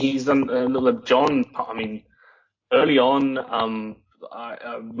few. He's done John. I mean, early on,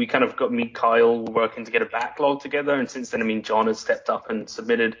 we kind of got Kyle working to get a backlog together, and since then, I mean, John has stepped up and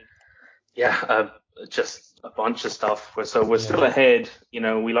submitted. Just a bunch of stuff. So we're still ahead.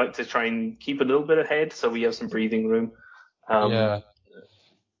 We like to try and keep a little bit ahead, so we have some breathing room.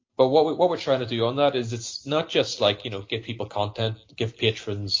 But what we're trying to do on that is it's not just like, give people content, give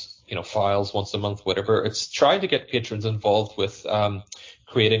patrons, files once a month, whatever. It's trying to get patrons involved with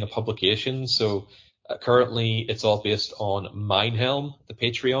creating a publication. So currently it's all based on Minehelm, the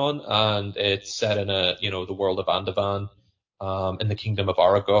Patreon, and it's set in the world of Andavan, in the kingdom of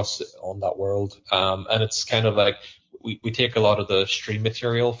Aragos on that world. And it's kind of like we take a lot of the stream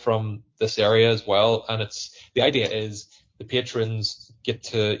material from this area as well. And the idea is the patrons get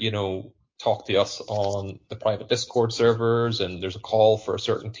to, talk to us on the private Discord servers, and there's a call for a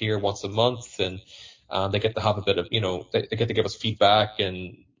certain tier once a month, and they get to have a bit of, they get to give us feedback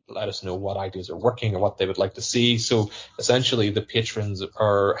and let us know what ideas are working or what they would like to see. So essentially the patrons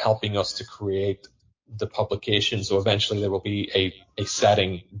are helping us to create the publication. So eventually there will be a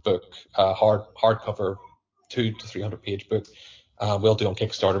setting book, hardcover 200 to 300 page book. We'll do on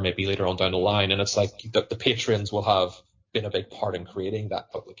Kickstarter maybe later on down the line. And it's like the patrons will have been a big part in creating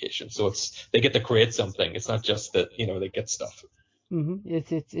that publication. So they get to create something. It's not just that, they get stuff.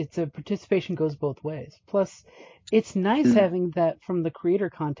 It's a participation goes both ways. Plus, it's nice having that from the creator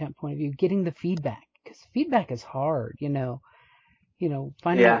content point of view, getting the feedback, because feedback is hard,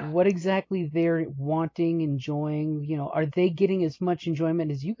 finding out what exactly they're wanting, enjoying, are they getting as much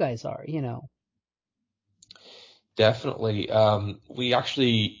enjoyment as you guys are, Definitely. We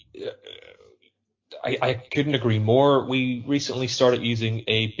actually, I couldn't agree more. We recently started using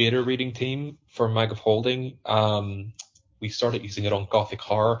a beta reading team for Mag of Holding. We started using it on Gothic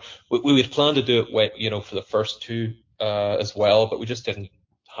Horror. We had planned to do it, for the first two as well, but we just didn't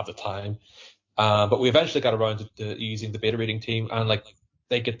have the time. But we eventually got around to using the beta reading team, and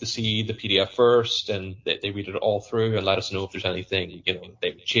they get to see the PDF first, and they read it all through and let us know if there's anything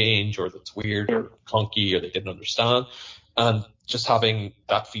they would change, or that's weird or clunky, or they didn't understand. And just having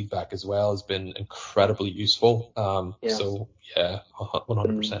that feedback as well has been incredibly useful. So yeah,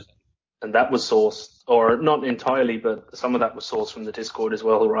 100%. And that was sourced, or not entirely, but some of that was sourced from the Discord as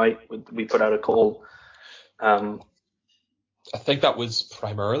well, right? We put out a call. I think that was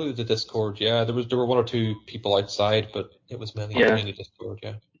primarily the Discord. Yeah, there were one or two people outside, but it was mainly Discord.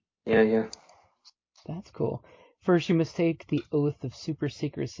 Yeah. Yeah. That's cool. First, you must take the oath of super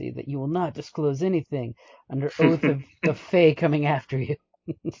secrecy that you will not disclose anything under oath of the Fae coming after you.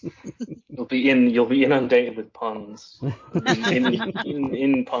 You'll be inundated with puns.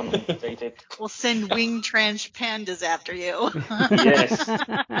 in pundated. We'll send winged tranche pandas after you. Yes.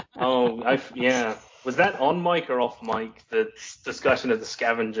 Oh, yeah. Was that on mic or off mic? The discussion of the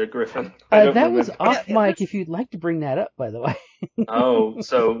scavenger griffin. That was off mic. If you'd like to bring that up, by the way.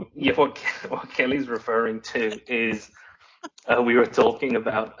 So yeah, what Kelly's referring to is we were talking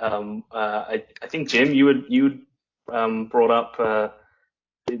about. I think Jim, you brought up.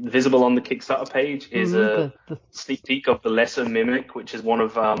 Visible on the Kickstarter page is a sneak peek of the Lesser Mimic, which is one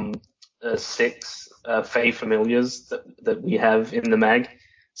of 6 Fae familiars that we have in the mag.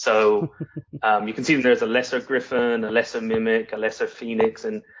 So you can see that there's a Lesser Griffin, a Lesser Mimic, a Lesser Phoenix,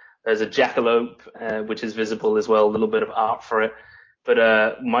 and there's a Jackalope, which is visible as well, a little bit of art for it.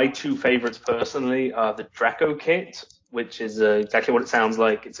 But my 2 favorites personally are the Draco Kit, which is exactly what it sounds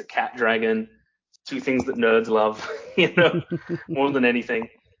like. It's a cat dragon. 2 things that nerds love, more than anything.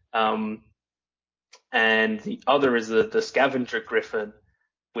 And the other is the Scavenger Griffin,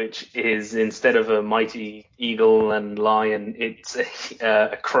 which is, instead of a mighty eagle and lion, it's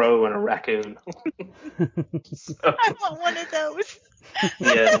a crow and a raccoon. I want one of those.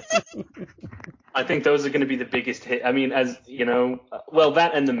 Yeah. I think those are going to be the biggest hit. I mean, that and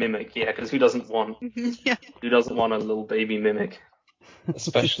the Mimic, because who doesn't want a little baby Mimic?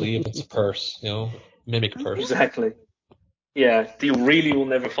 Especially if it's a purse, Mimic purse. Exactly. Yeah, you really will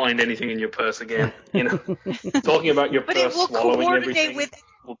never find anything in your purse again. Talking about your purse swallowing everything.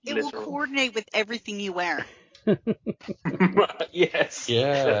 It will coordinate with everything you wear. Yes.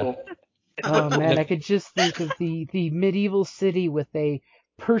 Yeah. Oh man, I could just think of the medieval city with a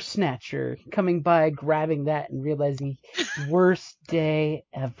purse snatcher coming by, grabbing that, and realizing worst day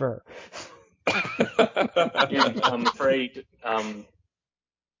ever. Yeah, I'm afraid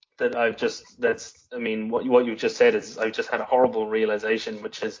that what you just said is I've just had a horrible realization,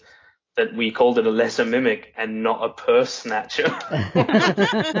 which is that we called it a Lesser Mimic and not a purse snatcher.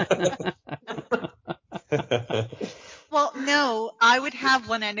 Well, no, I would have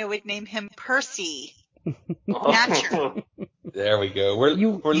one and I would name him Percy. Snatcher. There we go. We're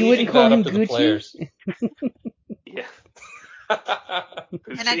leaving that up to the players. Yeah.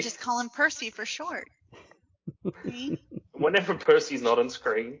 And I just call him Percy for short. Whenever Percy's not on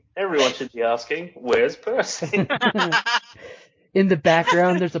screen, everyone should be asking, "Where's Percy?" In the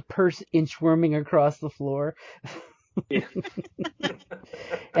background, there's a purse inchworming across the floor. Yeah.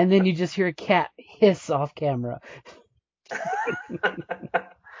 And then you just hear a cat hiss off camera.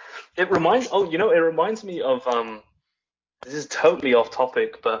 It reminds me of this is totally off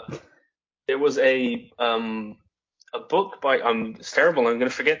topic, but there was a book by it's terrible. I'm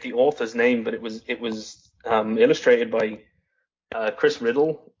going to forget the author's name, but it was illustrated by Chris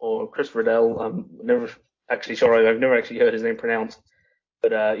Riddle or Chris Riddell. I'm never actually sure. I've never actually heard his name pronounced.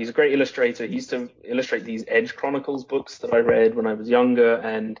 But he's a great illustrator. He used to illustrate these Edge Chronicles books that I read when I was younger,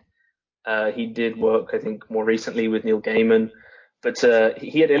 and he did work, I think, more recently with Neil Gaiman. But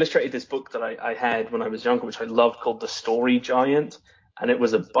he had illustrated this book that I had when I was younger, which I loved, called The Story Giant. And it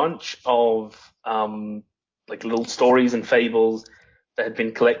was a bunch of little stories and fables that had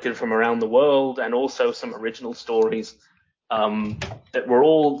been collected from around the world, and also some original stories that were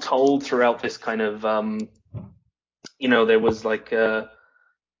all told throughout this kind of, there was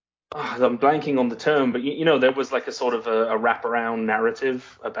I'm blanking on the term, but there was like a sort of a wraparound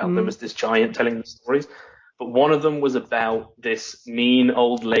narrative about there Mm. was this giant telling the stories, but one of them was about this mean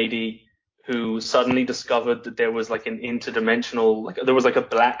old lady who suddenly discovered that there was like an interdimensional, like there was like a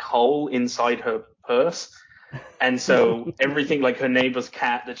black hole inside her purse. And so everything, like her neighbor's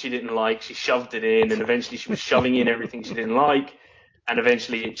cat that she didn't like, she shoved it in, and eventually she was shoving in everything she didn't like, and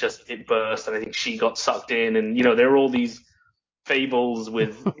eventually it burst, and I think she got sucked in, and there are all these fables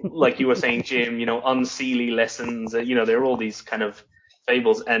with, like you were saying, Jim, unseelie lessons. There are all these kind of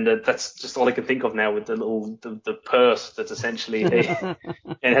fables, and that's just all I can think of now with the purse that's essentially it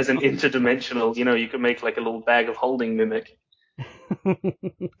has an interdimensional. You could make like a little bag of holding mimic.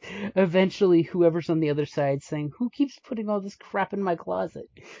 Eventually, whoever's on the other side saying, "Who keeps putting all this crap in my closet?"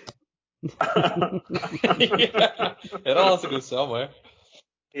 Yeah, it all has to go somewhere.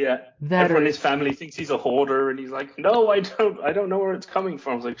 Yeah. That Everyone in or his family thinks he's a hoarder, and he's like, "No, I don't. I don't know where it's coming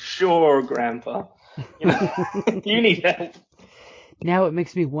from." I was like, "Sure, Grandpa. You need help." now it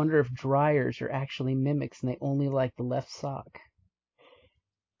makes me wonder if dryers are actually mimics and they only like the left sock.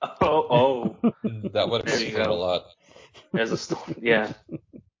 Oh, That would there you explain a go. lot. There's a story. Yeah,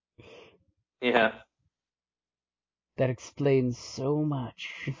 yeah. That explains so much.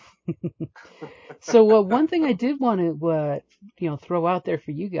 So one thing I did want to throw out there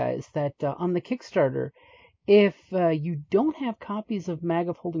for you guys that on the Kickstarter, if you don't have copies of Mag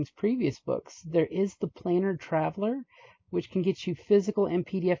of Holding's previous books, there is the Planar Traveler, which can get you physical and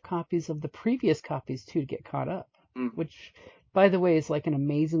PDF copies of the previous copies too to get caught up. Mm. Which, by the way, is like an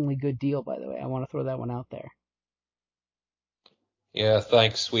amazingly good deal. By the way, I want to throw that one out there. Yeah,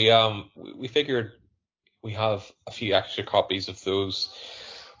 thanks. We figured we have a few extra copies of those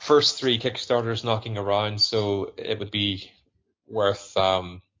first three Kickstarters knocking around, so it would be worth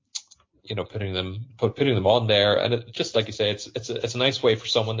putting them on there. And just like you say, it's a nice way for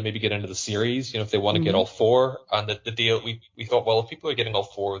someone to maybe get into the series, if they want to get all four. And the deal we thought, well, if people are getting all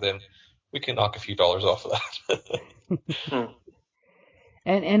four, then we can knock a few dollars off of that.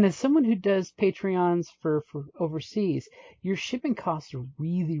 And as someone who does Patreons for overseas, your shipping costs are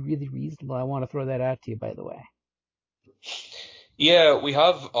really, really reasonable. I want to throw that out to you, by the way. Yeah, we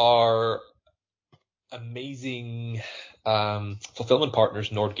have our amazing fulfillment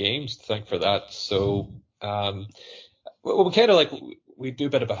partners, Nord Games, to thank for that. So we kind of we do a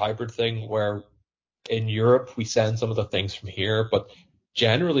bit of a hybrid thing where in Europe we send some of the things from here, but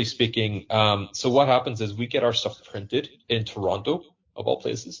generally speaking, so what happens is we get our stuff printed in Toronto, of all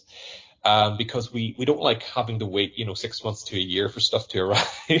places, because we don't like having to wait 6 months to a year for stuff to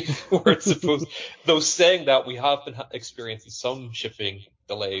arrive where it's supposed. Though saying that, we have been experiencing some shipping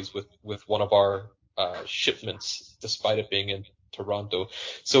delays with one of our shipments, despite it being in Toronto.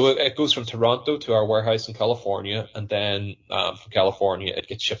 So it goes from Toronto to our warehouse in California, and then from California it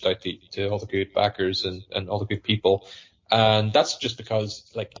gets shipped out to all the good backers and all the good people. And that's just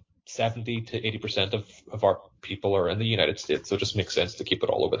because 70 to 80% of our people are in the United States, so it just makes sense to keep it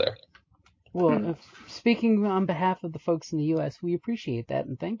all over there. Well, speaking on behalf of the folks in the U.S., we appreciate that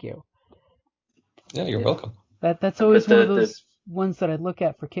and thank you. Yeah, you're welcome. That's always one of those ones that I look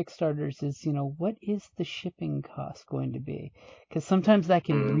at for Kickstarters is, what is the shipping cost going to be? Because sometimes that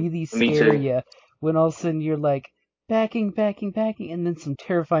can really scare you when all of a sudden you're like, backing, and then some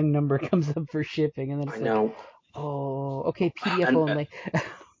terrifying number comes up for shipping, and then it's oh, okay, PDF only.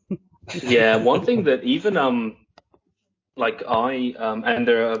 Yeah, one thing that even and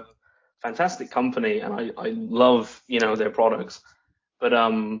they're a fantastic company, and I love their products, but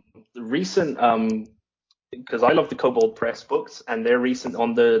the recent because I love the Kobold Press books, and they're recent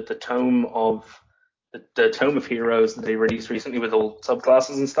on the tome of the Tome of Heroes that they released recently with all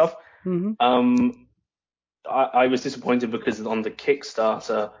subclasses and stuff. Mm-hmm. I was disappointed because on the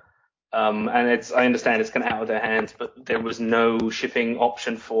Kickstarter, and I understand it's kind of out of their hands, but there was no shipping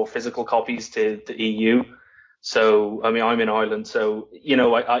option for physical copies to the EU. So, I mean, I'm in Ireland, so,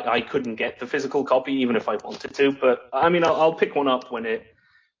 I couldn't get the physical copy even if I wanted to, but I mean, I'll pick one up when it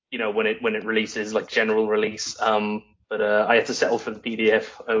releases, like general release. But I had to settle for the PDF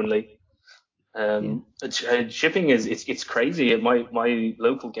only. Shipping it's crazy at my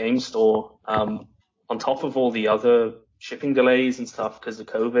local game store. On top of all the other shipping delays and stuff because of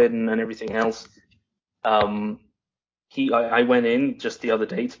COVID and everything else. I went in just the other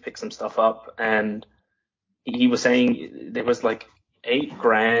day to pick some stuff up, and he was saying there was like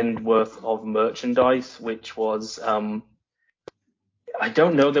 $8,000 worth of merchandise, which was I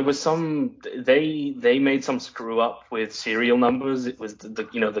don't know. There was they made some screw up with serial numbers. It was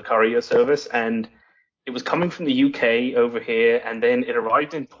the courier service, and it was coming from the UK over here, and then it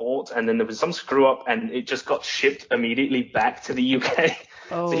arrived in port, and then there was some screw up, and it just got shipped immediately back to the UK.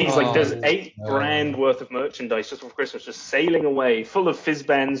 So he's like, there's Oh, 8 grand worth of merchandise just for Christmas, just sailing away, full of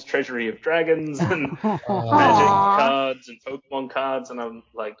Fizban's Treasury of Dragons and Magic Aw. cards and Pokemon cards. And I'm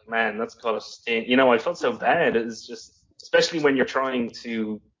like, man, that's gotta stink. You know, I felt so bad. It's just, especially when you're trying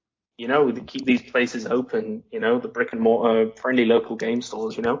to, you know, to keep these places open, you know, the brick and mortar friendly local game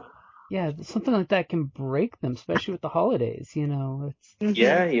stores, you know. yeah, something like that can break them, especially with the holidays. It's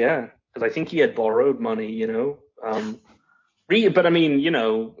Yeah, yeah. Because I think he had borrowed money, you know. But I mean, you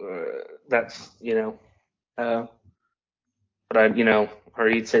know, that's, you know, but I, you know, or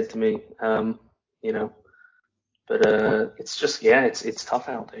he'd said to me, you know, but it's just, yeah, it's tough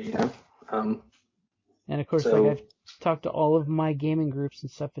out there, you know. and of course, like So I've talked to all of my gaming groups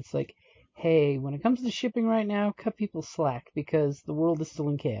and stuff. It's like, hey, when it comes to shipping right now, cut people slack because the world is still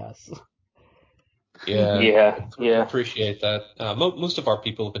in chaos. Yeah, yeah, yeah, appreciate that. Most of our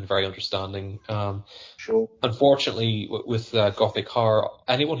people have been very understanding. sure. Unfortunately, with Gothic Horror,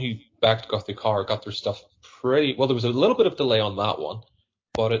 anyone who backed Gothic Horror got their stuff pretty well. There was a little bit of delay on that one,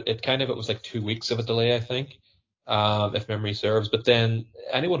 but it was like 2 weeks of a delay, I think, if memory serves. But then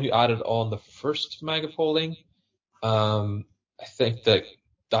anyone who added on the first mega polling, I think that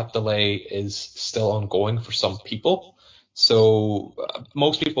delay is still ongoing for some people. So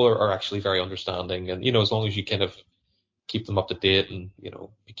most people are actually very understanding, and as long as you kind of keep them up to date and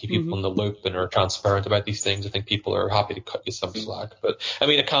keep people in the loop and are transparent about these things, I think people are happy to cut you some slack. But I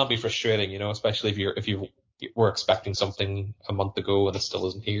mean, it can be frustrating, especially if you were expecting something a month ago and it still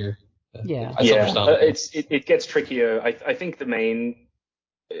isn't here. Yeah. It's understandable. It gets trickier. I think the main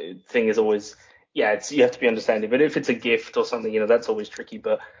thing is always, yeah, it's you have to be understanding. But if it's a gift or something, that's always tricky.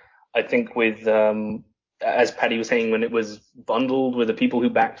 But I think with as Paddy was saying, when it was bundled with the people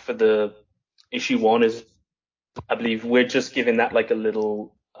who backed for the issue 1, is I believe we're just giving that like a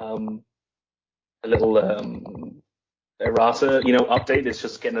little errata, update. It's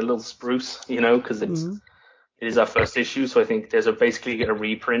just getting a little spruce, because it is our first issue. So I think there's basically a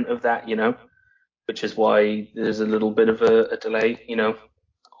reprint of that, which is why there's a little bit of a delay,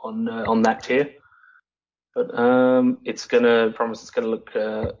 on that tier. But it's gonna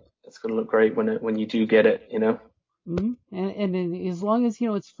look great when you do get it, And as long as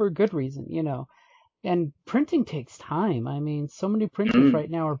it's for a good reason, and printing takes time. I mean, so many printers right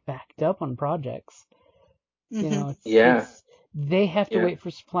now are backed up on projects. Yeah. They have to Yeah. wait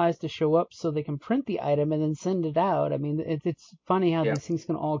for supplies to show up so they can print the item and then send it out. I mean, it's funny how Yeah. these things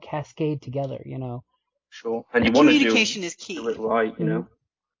can all cascade together, Sure. And you The want to communication is key. do it right, And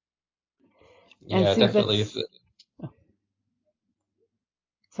Yeah, see, definitely.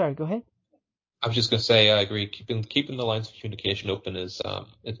 Sorry, go ahead. I was just going to say, I agree. Keeping the lines of communication open is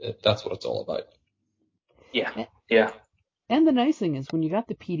that's what it's all about. Yeah. Yeah. And the nice thing is when you got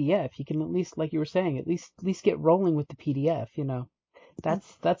the PDF, you can at least, like you were saying, at least get rolling with the PDF.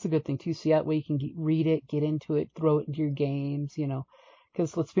 That's a good thing too. So that way you can read it, get into it, throw it into your games.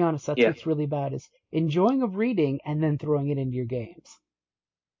 Because let's be honest, that's Yeah. what's really bad is enjoying of reading and then throwing it into your games.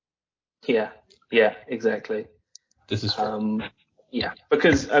 Yeah. Yeah. Exactly. This is true. Yeah,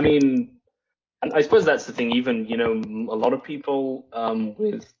 because I mean, and I suppose that's the thing. Even a lot of people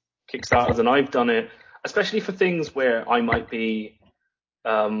with Kickstarters, and I've done it, especially for things where I might be,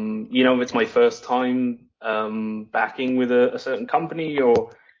 if it's my first time backing with a certain company,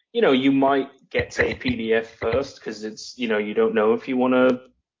 or you might get say a PDF first because it's you don't know if you want to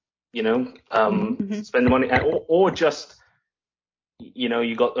spend the money, or just you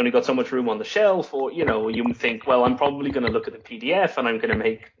only got so much room on the shelf, or you think, well, I'm probably going to look at the PDF and I'm going to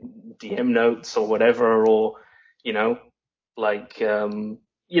make DM notes or whatever, or or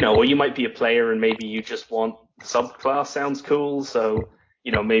you might be a player and maybe you just want subclass sounds cool, so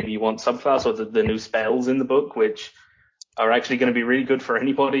maybe you want subclass or the new spells in the book, which are actually going to be really good for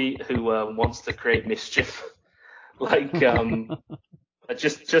anybody who wants to create mischief. Like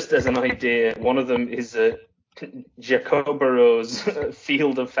just as an idea, one of them is Jacobaro's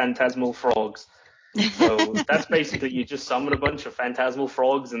Field of Phantasmal Frogs. So that's basically you just summon a bunch of phantasmal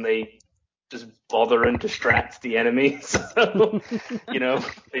frogs and they just bother and distract the enemy. So,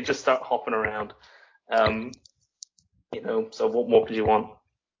 they just start hopping around. So what more could you want?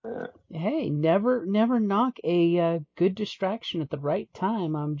 Hey, never knock a good distraction at the right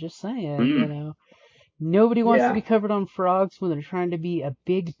time. I'm just saying, Nobody wants to be covered on frogs when they're trying to be a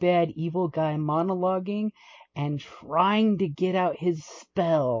big, bad, evil guy monologuing and trying to get out his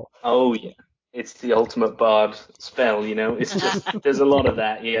spell. Oh, yeah. It's the ultimate bard spell, It's just, there's a lot of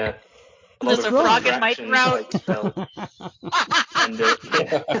that, yeah. There's a frog in my throat. Spell.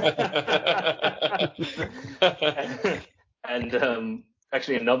 And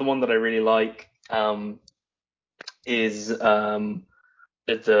actually another one that I really like is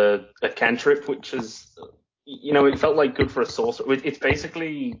a cantrip, which is, it felt like good for a sorcerer. It's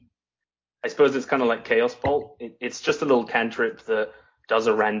basically, I suppose it's kind of like Chaos Bolt. It's just a little cantrip that does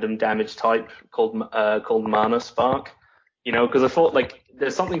a random damage type called Mana Spark. Because I thought like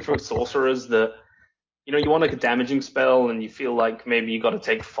there's something for sorcerers that you want like a damaging spell and you feel like maybe you got to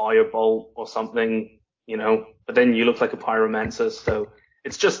take Firebolt or something, but then you look like a pyromancer, so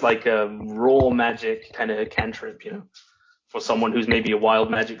it's just like a raw magic kind of cantrip, for someone who's maybe a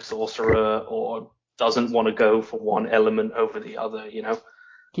wild magic sorcerer or doesn't want to go for one element over the other,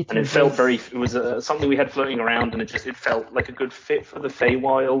 And it felt it was something we had floating around, and it felt like a good fit for the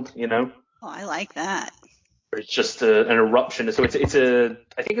Feywild, Oh, I like that. It's just an eruption. So I think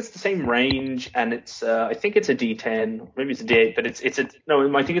it's the same range, and I think it's a D10, maybe it's a D8, but I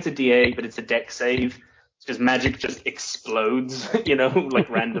think it's a D8, but it's a deck save. It's because magic just explodes, like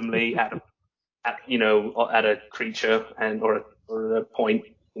randomly at a creature or a point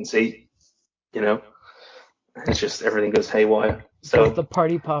you can see, It's just everything goes haywire. So the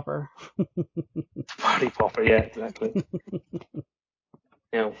party popper. Party popper, yeah, exactly.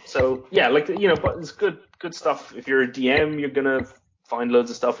 So yeah, but it's good stuff. If you're a DM, you're gonna find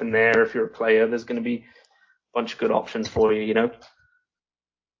loads of stuff in there. If you're a player, there's gonna be a bunch of good options for you,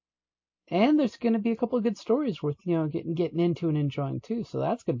 And there's gonna be a couple of good stories worth getting into and enjoying too. So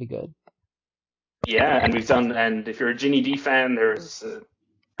that's gonna be good. Yeah, and if you're a Ginny D fan, there's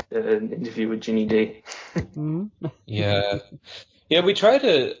an interview with Ginny D. Mm-hmm. Yeah, we try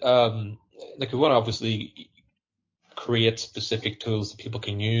to we want to obviously create specific tools that people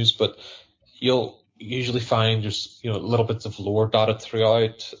can use, but you'll usually find there's little bits of lore dotted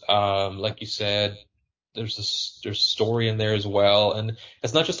throughout. Like you said, there's story in there as well, and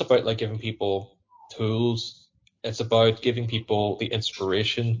it's not just about like giving people tools. It's about giving people the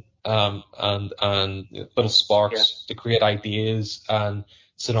inspiration and little sparks to create ideas and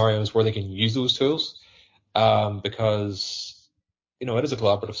scenarios where they can use those tools. Because it is a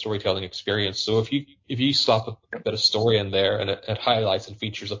collaborative storytelling experience. So if you slap a bit of story in there and it highlights and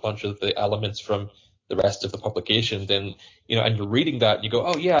features a bunch of the elements from the rest of the publication, then and you're reading that and you go,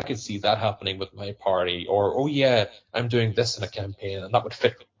 oh yeah, I can see that happening with my party, or oh yeah, I'm doing this in a campaign and that would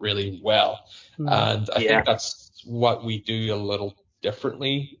fit really well. And I think that's what we do a little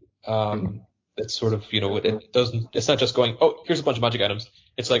differently. It's sort of it's not just going, oh, here's a bunch of magic items.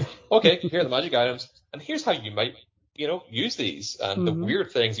 It's like, okay, here are the magic items, and here's how you might use these and the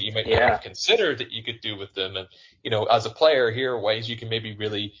weird things that you might not have considered that you could do with them. And, as a player, here are ways you can maybe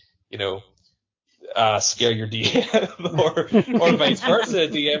really, scare your DM or vice versa,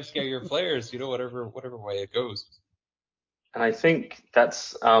 DM scare your players, whatever way it goes. And I think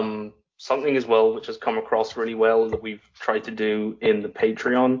that's something as well which has come across really well that we've tried to do in the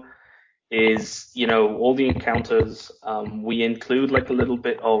Patreon is, all the encounters, we include like a little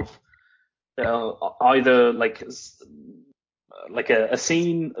bit of either like a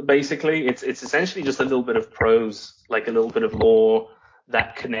scene, basically. It's essentially just a little bit of prose, like a little bit of lore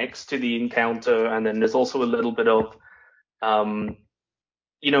that connects to the encounter, and then there's also a little bit of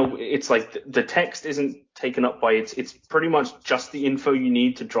it's like the text isn't taken up by it's pretty much just the info you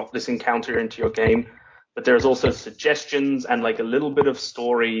need to drop this encounter into your game, but there's also suggestions and like a little bit of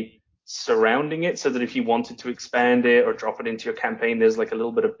story surrounding it, so that if you wanted to expand it or drop it into your campaign, there's like a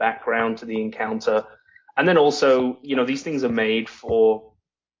little bit of background to the encounter. And then also, these things are made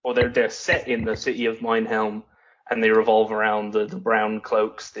they're set in the city of Minehelm, and they revolve around the brown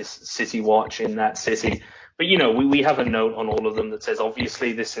cloaks, this city watch in that city. But, we have a note on all of them that says,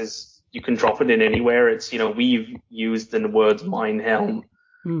 obviously, you can drop it in anywhere. It's, we've used the words Minehelm,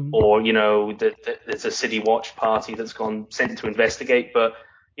 or, there's a city watch party that's gone sent to investigate, but,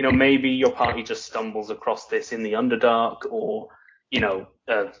 maybe your party just stumbles across this in the Underdark, or,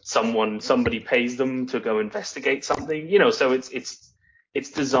 somebody pays them to go investigate something, so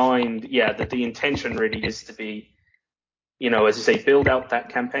it's designed, that the intention really is to be, as you say, build out that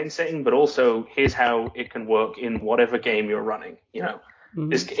campaign setting, but also here's how it can work in whatever game you're running.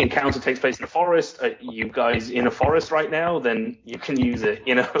 This encounter takes place in a forest. You guys in a forest right now, then you can use it,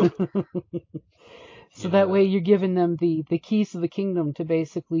 So that way you're giving them the keys to the kingdom to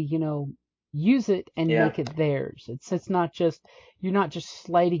basically, use it and make it theirs. It's not just, you're not just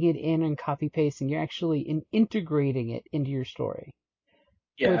sliding it in and copy pasting. You're actually integrating it into your story.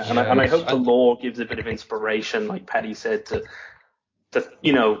 Yeah, and I hope the lore gives a bit of inspiration, like Paddy said, to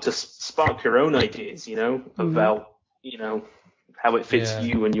spark your own ideas, about, how it fits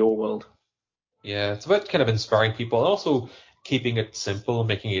you and your world. Yeah, it's about kind of inspiring people and also keeping it simple and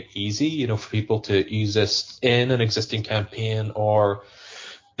making it easy, for people to use this in an existing campaign, or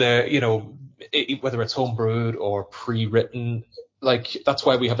whether it's homebrewed or pre-written. like that's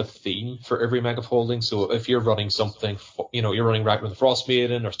why we have a theme for every Mega Holding. So if you're running something, you're running Ragnar the Frost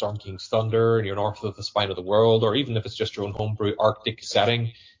Maiden or Storm King's Thunder, and you're north of the Spine of the World, or even if it's just your own homebrew Arctic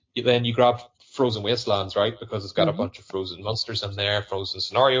setting, then you grab Frozen Wastelands, right? Because it's got a bunch of frozen monsters in there, frozen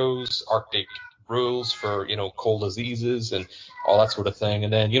scenarios, Arctic rules for, cold diseases and all that sort of thing.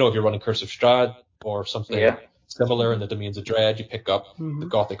 And then, if you're running Curse of Strahd or something similar in the Domains of Dread, you pick up the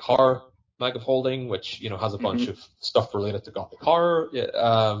Gothic Horror Mega Holding, which, has a bunch of stuff related to Gothic Horror.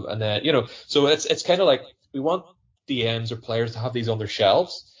 And then, so it's kind of like we want DMs or players to have these on their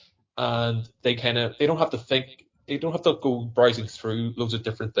shelves, and they don't have to think. They don't have to go browsing through loads of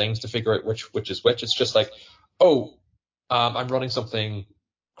different things to figure out which is which. It's just like, I'm running something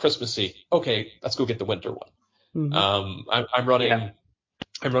Christmassy. Okay, let's go get the winter one. I'm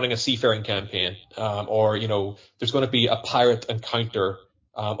running a seafaring campaign, or there's going to be a pirate encounter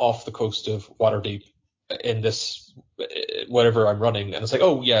off the coast of Waterdeep in this whatever I'm running, and it's like,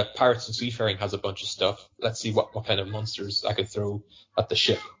 oh yeah, pirates and seafaring has a bunch of stuff. Let's see what kind of monsters I could throw at the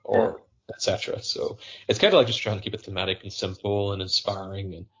ship, or etc. So it's kind of like just trying to keep it thematic and simple and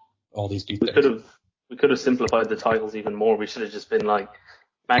inspiring and all these good things. We could have simplified the titles even more. We should have just been like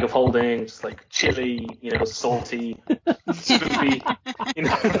Mag of Holding, just like chili, salty, spooky,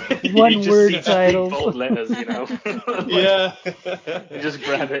 One word titles. Big bold letters, Yeah. You just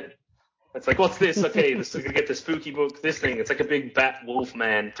grab it. It's like, what's this? Okay, we're gonna get the spooky book. This thing, it's like a big bat wolf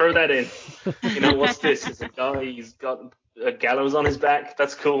man. Throw that in. What's this? It's a guy. He's got a gallows on his back.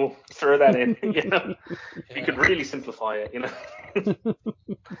 That's cool. Throw that in. You could really simplify it.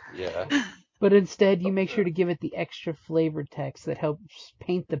 Yeah. But instead, you make sure to give it the extra flavor text that helps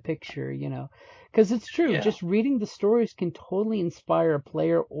paint the picture, Because it's true, just reading the stories can totally inspire a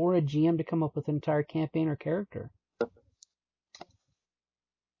player or a GM to come up with an entire campaign or character.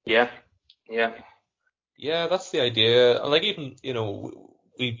 Yeah. Yeah, that's the idea. Like even,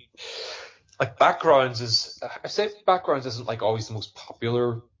 we like backgrounds I say backgrounds isn't like always the most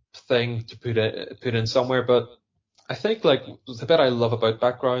popular thing to put in somewhere, but I think like the bit I love about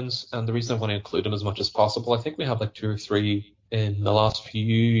backgrounds, and the reason I want to include them as much as possible, I think we have like 2 or 3 in the last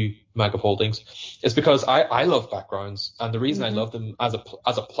few Mega Holdings, is because I love backgrounds, and the reason I love them as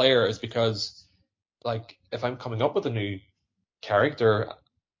a player is because, like, if I'm coming up with a new character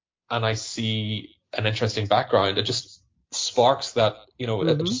and I see an interesting background, it just sparks that,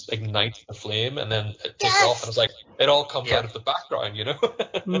 it just ignites the flame, and then it takes off, and it's like it all comes out of the background, Yeah,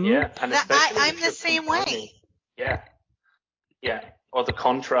 and I'm the same way. Yeah, or the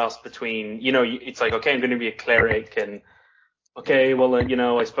contrast between, it's like, okay, I'm going to be a cleric, and okay, well,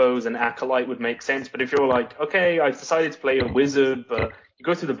 I suppose an acolyte would make sense. But if you're like, okay, I've decided to play a wizard, but you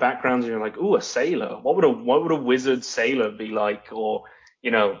go through the backgrounds and you're like, ooh, a sailor. What would a wizard sailor be like? Or,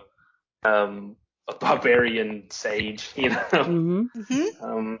 a barbarian sage, Yeah,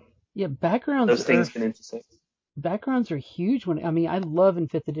 backgrounds. Those things can intersect. Backgrounds are huge. I love in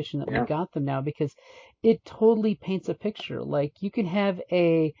 5th edition that we got them now, because it totally paints a picture. Like, you can have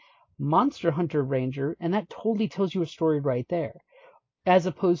a Monster Hunter Ranger, and that totally tells you a story right there. As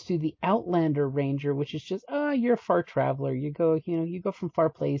opposed to the Outlander Ranger, which is just, you're a far traveler. You go from far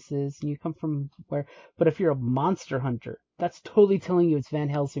places, and you come from where. But if you're a Monster Hunter, that's totally telling you it's Van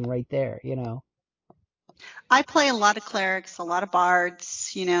Helsing right there, I play a lot of clerics, a lot of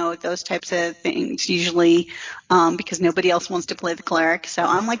bards, those types of things usually, because nobody else wants to play the cleric. So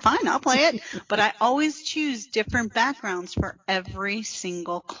I'm like, fine, I'll play it. But I always choose different backgrounds for every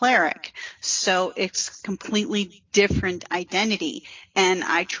single cleric. So it's completely different identity. And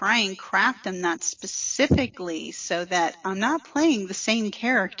I try and craft them that specifically so that I'm not playing the same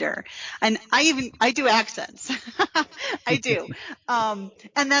character. And I do accents. I do.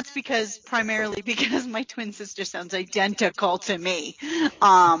 And that's primarily because my twin sister sounds identical to me.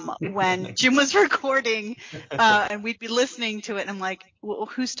 When Jim was recording, and we'd be listening to it, and I'm like, well,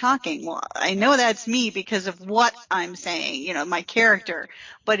 who's talking? Well, I know that's me because of what I'm saying, my character,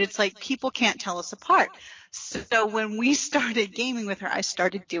 but it's like people can't tell us apart. So when we started gaming with her, I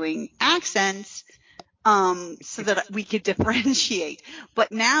started doing accents, so that we could differentiate.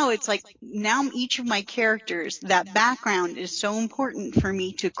 But now it's like, now each of my characters, that background is so important for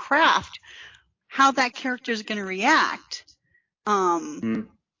me to craft how that character is going to react.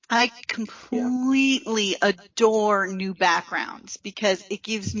 I completely adore new backgrounds because it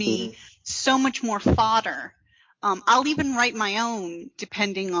gives me so much more fodder. I'll even write my own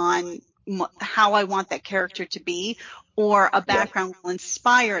depending on how I want that character to be, or a background will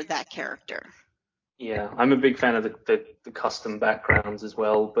inspire that character. Yeah, I'm a big fan of the custom backgrounds as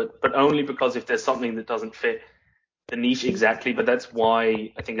well, but only because if there's something that doesn't fit the niche exactly, but that's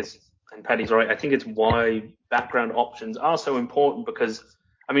why I think it's and Paddy's right. I think it's why background options are so important because,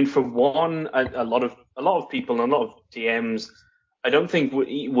 I mean, for one, a lot of people and a lot of DMs, I don't think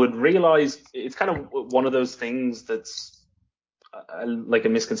would realize it's kind of one of those things that's like a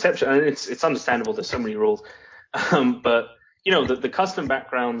misconception, and it's understandable. There's so many rules, but the custom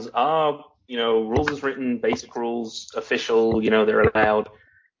backgrounds are rules as written, basic rules, official. They're allowed,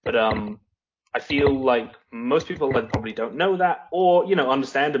 but I feel like most people probably don't know that, or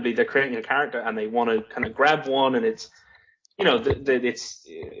understandably they're creating a character and they want to kind of grab one, and it's it's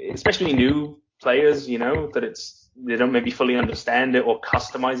especially new players, that they don't maybe fully understand it, or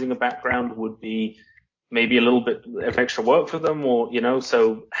customizing a background would be maybe a little bit of extra work for them, or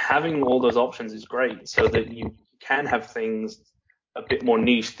so having all those options is great, so that you can have things a bit more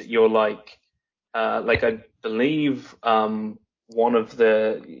niche that you're like I believe one of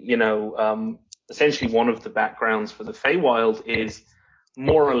the essentially one of the backgrounds for the Feywild is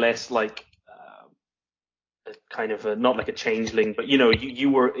more or less like kind of not like a changeling, but you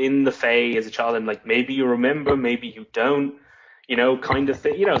were in the Fey as a child, and like maybe you remember, maybe you don't, kind of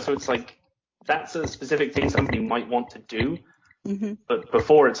thing, so it's like that's a specific thing somebody might want to do. Mm-hmm. But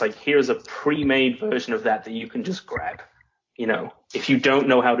before, it's like here's a pre-made version of that you can just grab, if you don't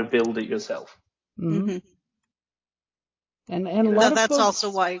know how to build it yourself. Mm-hmm. And a lot of that's folks... also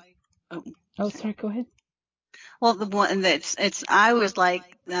why. Oh, sorry. Go ahead. Well, the one that's I always like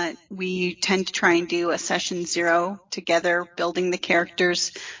that we tend to try and do a session 0 together, building the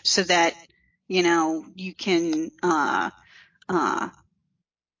characters so that you can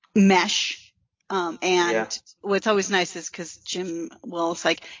mesh. What's always nice is because Jim will, it's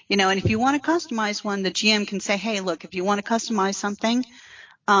like, and if you want to customize one, the GM can say, hey, look, if you want to customize something,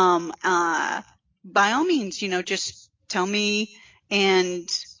 by all means, just tell me, and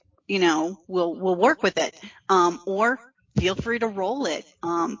we'll work with it, or feel free to roll it.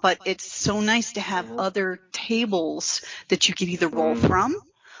 But it's so nice to have other tables that you can either roll from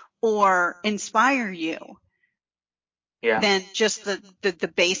or inspire you. Than just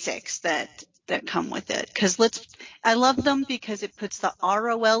the basics that come with it. Because I love them because it puts the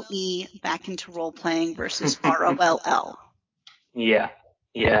ROLE back into role playing versus ROLL. Yeah,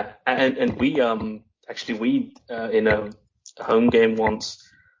 and we actually in a home game once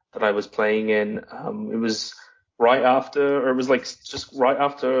that I was playing in, it was right after, or it was like just right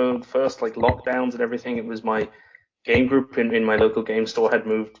after the first lockdowns and everything. It was my game group in my local game store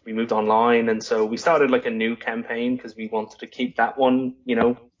we moved online, and so we started a new campaign because we wanted to keep that one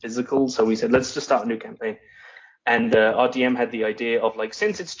physical. So we said, let's just start a new campaign. And our DM had the idea of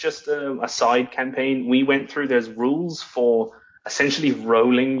since it's just a side campaign, we went through there's rules for essentially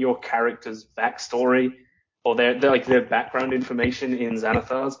rolling your character's backstory or their background information in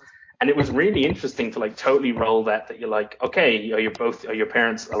Xanathar's. And it was really interesting to totally roll that you're like, okay, are your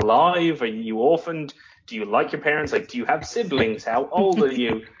parents alive? Are you orphaned? Do you like your parents? Do you have siblings? How old are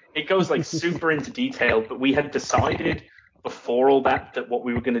you? It goes super into detail, but we had decided before all that what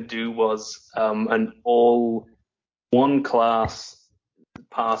we were going to do was an all one class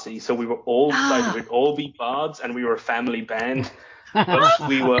party. So we were all decided we'd all be bards, and we were a family band. But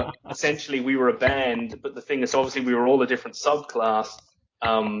we were a band. But the thing is, obviously, we were all a different subclass,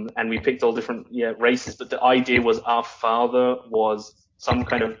 and we picked all different races. But the idea was our father was some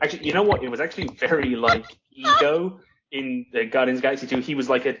kind of, actually, you know what? It was actually very Ego in the Guardians of the Galaxy 2. He was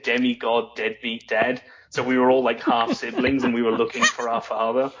like a demigod deadbeat dad. So we were all half siblings, and we were looking for our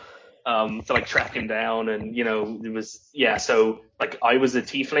father to track him down. And it was so I was a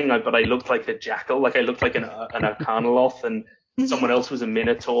tiefling, but I looked like a jackal. I looked like an Arcanoloth, and someone else was a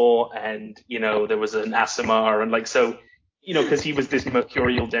minotaur, and there was an Aasimar, and so because he was this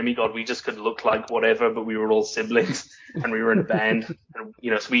mercurial demigod, we just could look like whatever, but we were all siblings, and we were in a band, and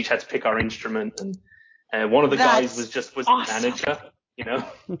so we each had to pick our instrument, and one of the guys was awesome. The manager.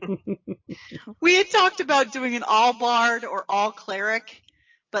 We had talked about doing an all bard or all cleric,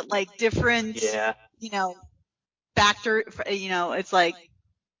 but different, factor. It's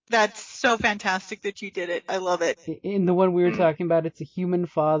that's so fantastic that you did it. I love it. In the one we were talking about, it's a human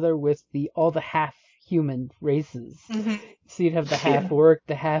father with all the half human races. Mm-hmm. So you'd have the half orc,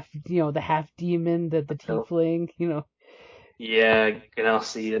 the half demon, the tiefling, Yeah,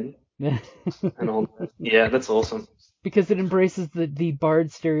 Ganassi and all that. Yeah, that's awesome. Because it embraces the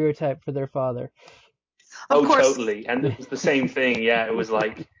bard stereotype for their father. Of course. Totally. And it was the same thing. Yeah, it was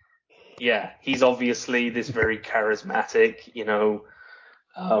he's obviously this very charismatic,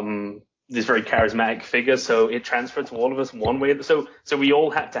 this very charismatic figure, so it transferred to all of us one way. So we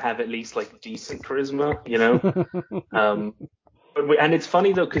all had to have at least decent charisma, and it's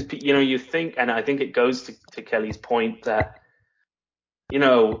funny though, because you think, and I think it goes to Kelly's point that you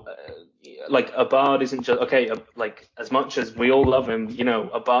know, like a bard isn't just okay. Like as much as we all love him, you know,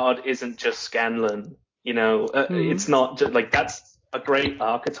 a bard isn't just Scanlan. You know, it's not just like that's a great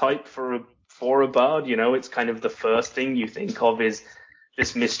archetype for a bard. You know, it's kind of the first thing you think of is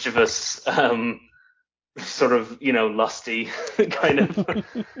this mischievous, sort of, you know, lusty kind of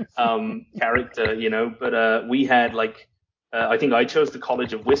character. You know, but we had like. I think I chose the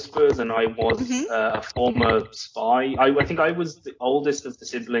College of Whispers, and I was a former spy. I think I was the oldest of the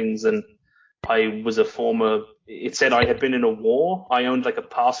siblings, and I was a former. It said I had been in a war. I owned like a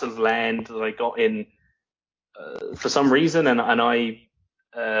parcel of land that I got in for some reason, and I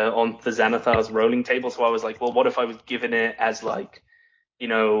on the Xanathar's rolling table. So I was like, well, what if I was given it as like, you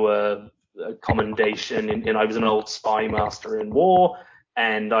know, a commendation? And I was an old spy master in war,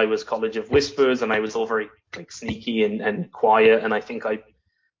 and I was College of Whispers, and I was all very like sneaky and quiet, and I think I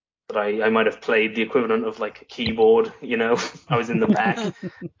might have played the equivalent of like a keyboard, you know. I was in the back,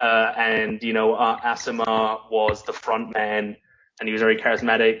 and you know, Asimar was the front man, and he was very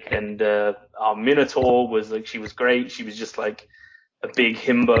charismatic, and our Minotaur was like, she was great. She was just like a big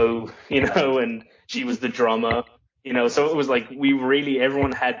himbo, you know, and she was the drummer, you know. So it was like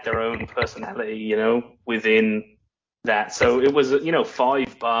everyone had their own personality, you know, within that. So it was, you know,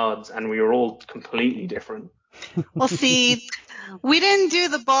 5 bards, and we were all completely different. Well, see, we didn't do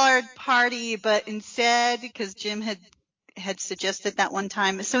the bard party, but instead, because Jim had suggested that one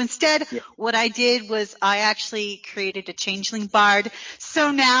time, so instead, what I did was I actually created a changeling bard.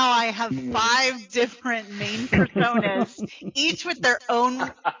 So now I have 5 different main personas, each with their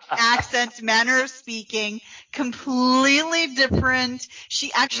own accent, manner of speaking, completely different.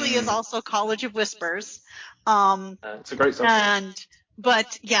 She actually is also College of Whispers. It's a great song.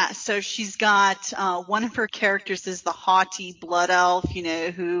 But yeah, so she's got one of her characters is the haughty blood elf, you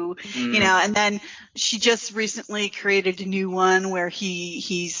know, who you know, and then she just recently created a new one where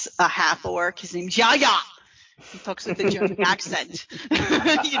he's a half orc. His name's Yaya. He talks with a German accent,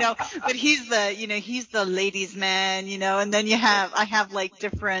 you know, but he's the ladies' man, you know, and then I have like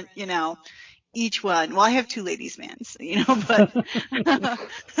different, you know, each one. Well, I have 2 ladies' mans, you know, but the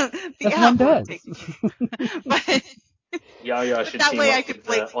one does. But Yeah, should that team way up I could with,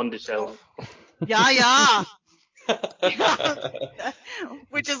 play on the shelf. Yeah.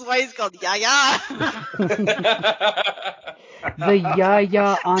 Which is why he's called Yaya. The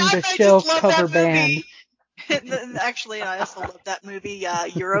Yaya on the Shelf cover band. Actually, I also love that movie,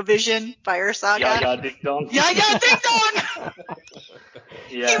 Eurovision Fire Saga. Yaya Ding Dong. Yaya Ding Dong.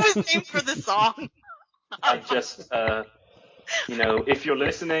 Yeah. He was named for the song. I just, you know, if you're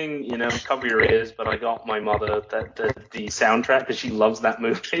listening, you know, cover your ears, but I got my mother the soundtrack because she loves that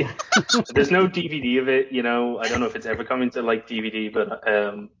movie. There's no DVD of it, you know. I don't know if it's ever coming to like DVD, but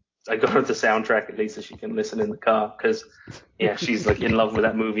I got her the soundtrack at least so she can listen in the car because, yeah, she's like in love with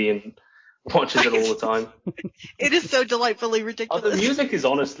that movie and watches it all the time. It is so delightfully ridiculous. The music is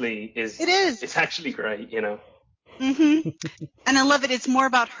honestly It is. It's actually great, you know. And I love it. It's more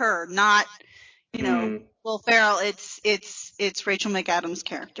about her, not, you know, Will Ferrell. It's Rachel McAdams'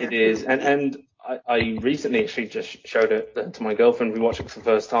 character. It is, and I recently actually just showed it to my girlfriend. We watched it for the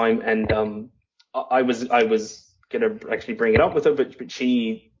first time, and I was gonna actually bring it up with her, but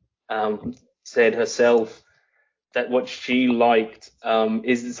she said herself that what she liked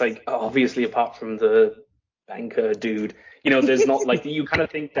is it's like obviously apart from the banker dude, you know, there's not like you kind of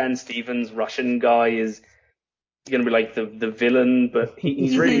think Dan Stevens, Russian guy, is gonna be like the villain, but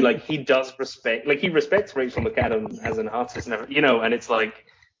he's really like he respects Rachel McAdams as an artist and everything, you know, and it's like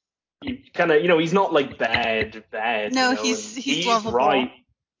you kind of, you know, he's not like bad. No, you know, he's lovable. Right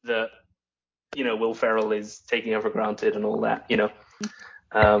that, you know, Will Ferrell is taking her for granted and all that, you know.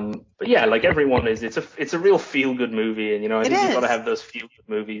 But yeah, like everyone it's a real feel good movie, and you know, I think you've got to have those feel good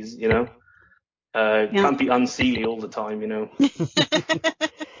movies, you know. Can't be unseelie all the time, you know.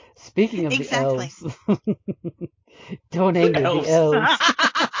 Speaking of the elves, don't anger the elves.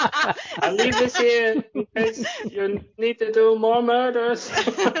 I'll leave this here in case you need to do more murders.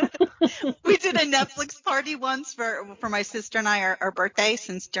 We did a Netflix party once for my sister and I, our birthday,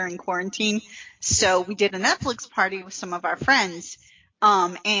 since during quarantine. So we did a Netflix party with some of our friends,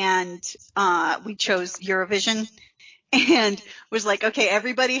 and we chose Eurovision. And was like, okay,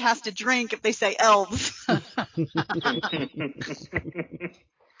 everybody has to drink if they say elves.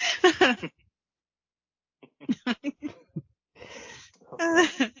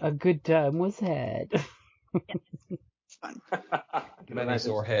 A good time was had. It's fun. Many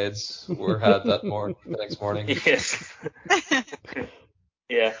sore heads were had the next morning. Yes.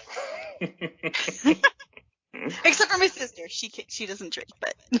 Yeah. Except for my sister, she doesn't drink,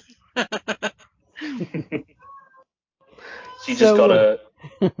 but she just got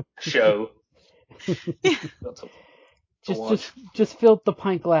show. Just fill the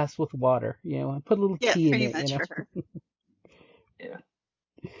pint glass with water, and put a little tea in pretty it, much for her. Yeah.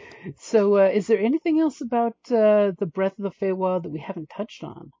 So, is there anything else about the Breath of the Feywild that we haven't touched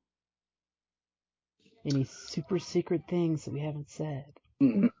on? Any super secret things that we haven't said?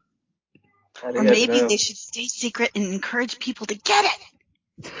 Mm-hmm. Or maybe they should stay secret and encourage people to get it,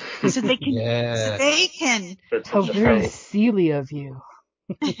 so they can. Yeah. So they can. How very Celia of you.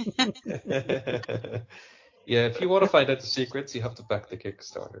 Yeah, if you want to find out the secrets, you have to back the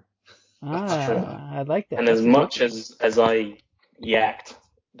Kickstarter. I like that. And as much as I yacked,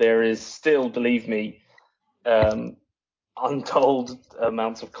 there is still, believe me, untold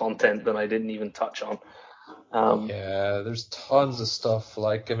amounts of content that I didn't even touch on. Yeah, there's tons of stuff.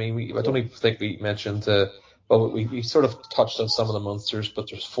 I don't even think we mentioned we sort of touched on some of the monsters, but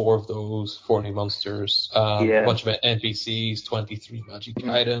there's 4 of those, 4 new monsters, a bunch of NPCs, 23 magic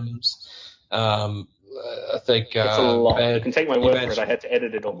items. I think it's a lot. You can take my word for it. I had to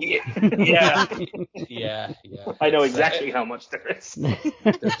edit it all. Yeah. I know exactly how much there is.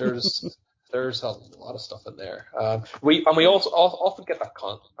 There's a lot of stuff in there. We also often get that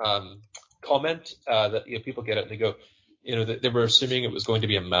comment that people get it and they go, they were assuming it was going to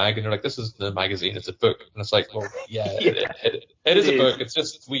be a mag, and they're like, this isn't a magazine, it's a book. And it's like, well, it is a book. It's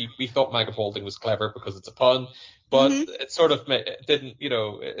just we thought Mag of Holding was clever because it's a pun, but it sort of didn't,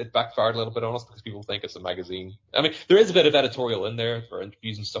 it backfired a little bit on us because people think it's a magazine. I mean, there is a bit of editorial in there for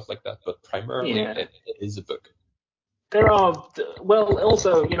interviews and stuff like that, but primarily it is a book. There are,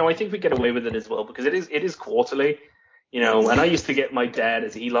 also, I think we get away with it as well because it is quarterly. And I used to get my dad,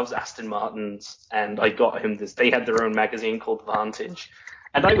 as he loves Aston Martins, and I got him this. They had their own magazine called Vantage,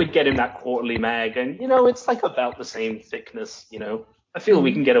 and I would get him that quarterly mag, and it's like about the same thickness. I feel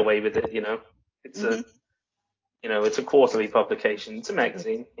we can get away with it. It's it's a quarterly publication. It's a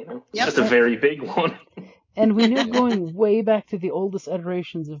magazine. It's just a very big one. And we know going way back to the oldest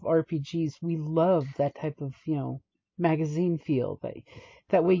iterations of RPGs, we love that type of magazine feel.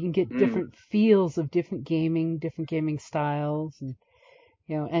 That way you can get different feels of different gaming styles, and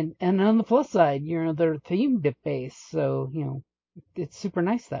and on the plus side, they're theme based, so it's super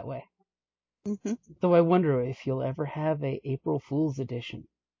nice that way. Though I wonder if you'll ever have a April Fool's edition.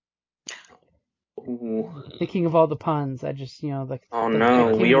 Ooh. Thinking of all the puns, I just like. Oh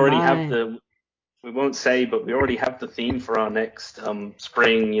no, we already have the. We won't say, but we already have the theme for our next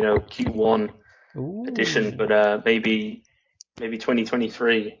spring, Q1 edition. But maybe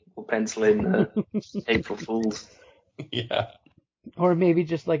 2023 we'll pencil in April Fools. Yeah. Or maybe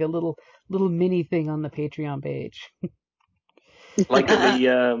just like a little mini thing on the Patreon page. Like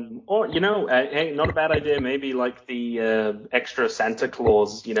or hey, not a bad idea. Maybe like the extra Santa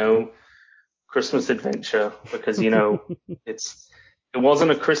Claus, Christmas adventure, because it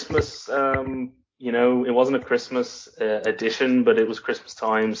wasn't a Christmas, it wasn't a Christmas edition, but it was Christmas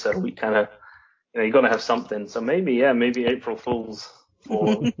time, so we kind of, you got to have something. So maybe April Fools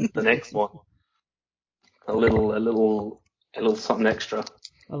for the next one. A little something extra.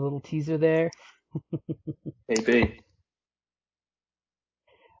 A little teaser there. Maybe.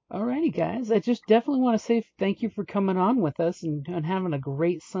 Alrighty, guys. I just definitely want to say thank you for coming on with us and having a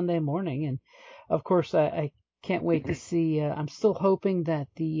great Sunday morning. And of course, I can't wait to see. I'm still hoping that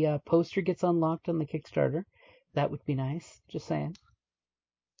the poster gets unlocked on the Kickstarter. That would be nice. Just saying.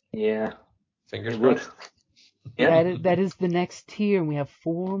 Yeah. Fingers crossed. Yeah. That is the next tier, and we have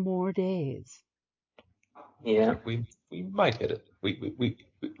 4 more days. Yeah. We might hit it.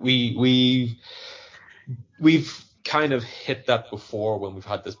 We've kind of hit that before when we've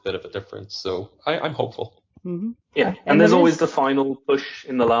had this bit of a difference, so I'm hopeful. Mm-hmm. Yeah, and there's always the final push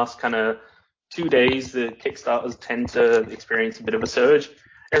in the last kind of 2 days. The Kickstarters tend to experience a bit of a surge.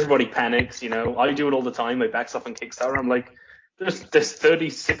 Everybody panics, I do it all the time. I back stuff on Kickstarter. I'm like, there's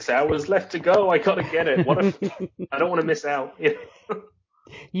 36 hours left to go. I gotta get it. What if I don't want to miss out?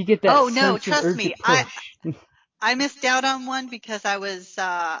 You get that. Oh no, sense trust of me, push. I missed out on one because I was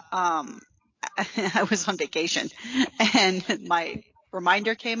I was on vacation, and my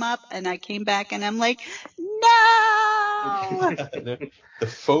reminder came up, and I came back, and I'm like, no. The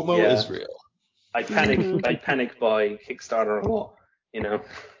FOMO is real. I panic by Kickstarter a lot.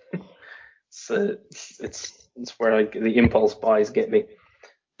 So it's where the impulse buys get me.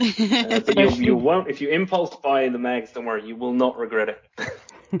 But you won't, if you impulse buy the mags, don't worry, you will not regret it.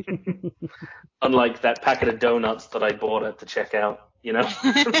 Unlike that packet of donuts that I bought at the checkout,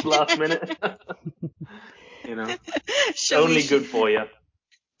 last minute. Only good for you.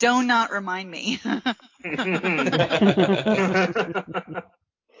 Do not remind me.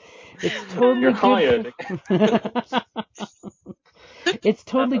 It's totally You're hired. It's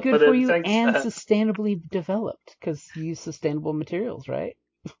totally good But, for you thanks, and sustainably developed because you use sustainable materials, right?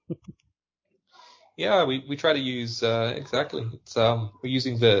 Yeah, we try to use exactly. It's we're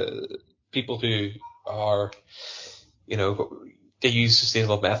using the people who are, they use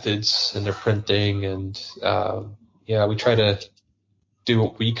sustainable methods in their printing, and yeah, we try to do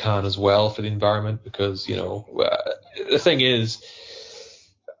what we can as well for the environment because the thing is,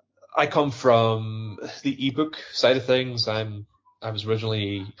 I come from the ebook side of things. I come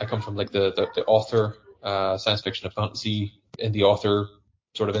from like the author, science fiction and fantasy in the author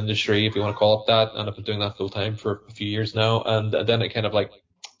sort of industry, if you want to call it that. And I've been doing that full time for a few years now. And then it kind of like,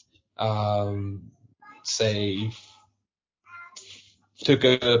 say, took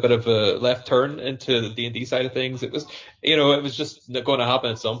a bit of a left turn into the D&D side of things. It was, it was just going to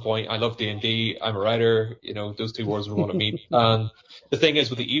happen at some point. I love D&D. I'm a writer. Those two worlds were going to meet. And the thing is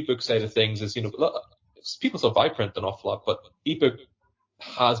with the ebook side of things is, people still buy print an awful lot, but ebook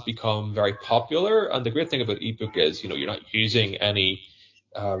has become very popular. And the great thing about ebook is, you're not using any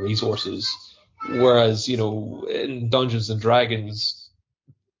resources. Whereas, in Dungeons and Dragons,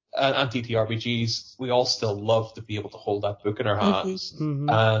 and TTRPGs, we all still love to be able to hold that book in our hands,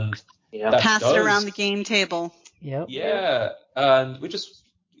 and Yeah. that Pass it around the game table. Yep. Yeah, and we just,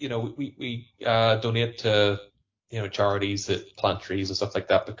 we donate to, charities that plant trees and stuff like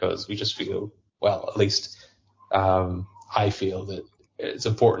that because we just feel, well, at least I feel that it's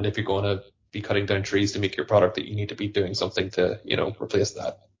important if you're going to be cutting down trees to make your product that you need to be doing something to, replace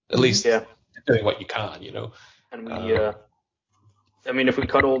that. At least doing what you can, And we, if we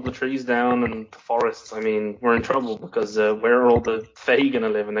cut all the trees down and the forests, we're in trouble because where are all the Fae going to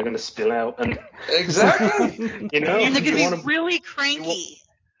live? And they're going to spill out. And exactly. And they're going to be really cranky.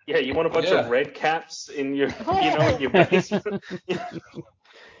 You want a bunch of red caps in your, in your basement.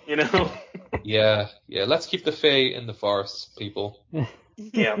 Yeah. Let's keep the Fae in the forests, people.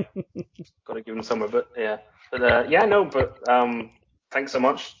 Yeah. Got to give them somewhere, but yeah. But thanks so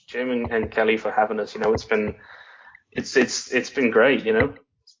much, Jim and Kelly, for having us. It's been great. I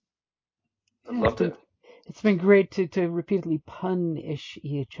loved it. It's been great to repeatedly punish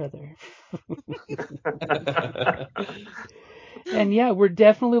each other. And yeah, we're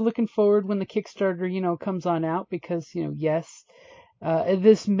definitely looking forward when the Kickstarter, comes on out because, yes,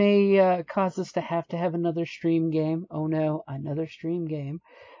 this may cause us to have another stream game. Oh no, another stream game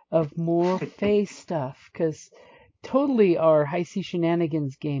of more Fae stuff because totally our High Sea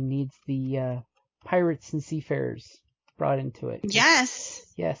Shenanigans game needs the pirates and seafarers brought into it. Yes.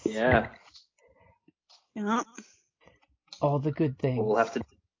 Yes. Yeah. Yeah. All the good things. We'll have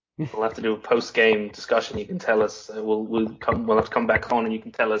to do a post-game discussion. You can tell us. We'll have to come back on, and you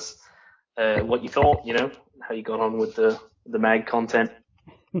can tell us what you thought. How you got on with the mag content.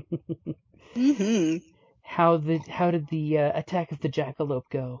 Mm-hmm. How did the attack of the jackalope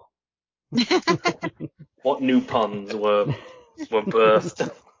go? What new puns were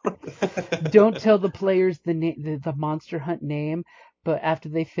birthed? Don't tell the players the Monster Hunt name, but after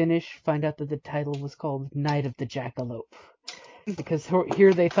they finish, find out that the title was called Night of the Jackalope. Because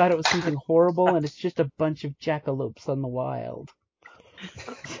here they thought it was something horrible, and it's just a bunch of jackalopes on the wild.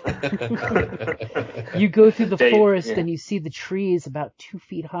 You go through the forest and you see the trees about 2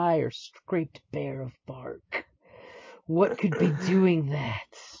 feet high are scraped bare of bark. What could be doing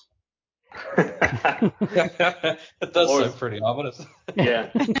that? It does sound pretty ominous. Yeah.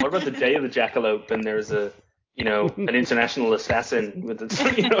 What about the Day of the Jackalope? And there's an international assassin with a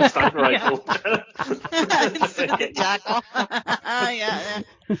sniper rifle. Jackal. Yeah.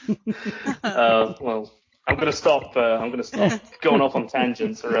 Well, I'm gonna stop going off on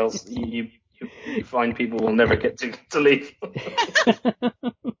tangents, or else you find people will never get to leave.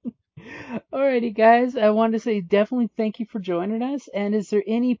 Alrighty, guys. I wanted to say definitely thank you for joining us. And is there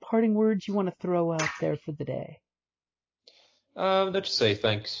any parting words you want to throw out there for the day? Let's just say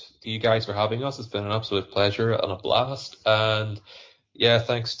thanks to you guys for having us. It's been an absolute pleasure and a blast. And yeah,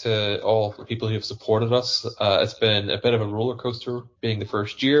 thanks to all the people who have supported us. It's been a bit of a roller coaster being the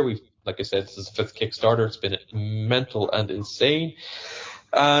first year. Like I said, this is the 5th Kickstarter. It's been mental and insane.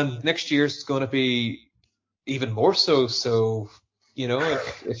 And next year is going to be even more so. So,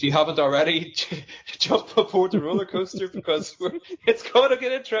 if you haven't already, jump aboard the roller coaster because it's going to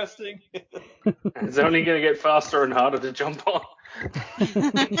get interesting. It's only going to get faster and harder to jump on.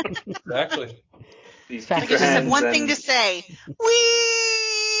 Exactly. I just have one thing to say. Whee!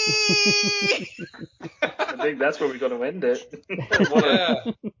 I think that's where we're going to end it.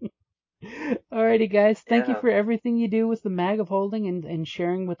 Alrighty, guys. Thank you for everything you do with the Mag of Holding and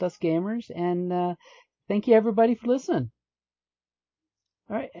sharing with us gamers. And thank you, everybody, for listening.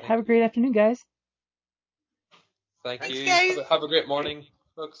 All right. Have a great afternoon, guys. Thanks, you. guys. Have a great morning,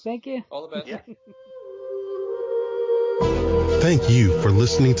 folks. Thank you. All the best. Yeah. Thank you for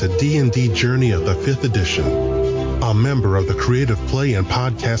listening to D&D Journey of the 5th Edition, a member of the Creative Play and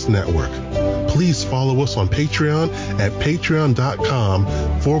Podcast Network. Please follow us on Patreon at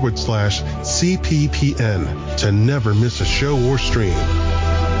patreon.com/CPPN to never miss a show or stream.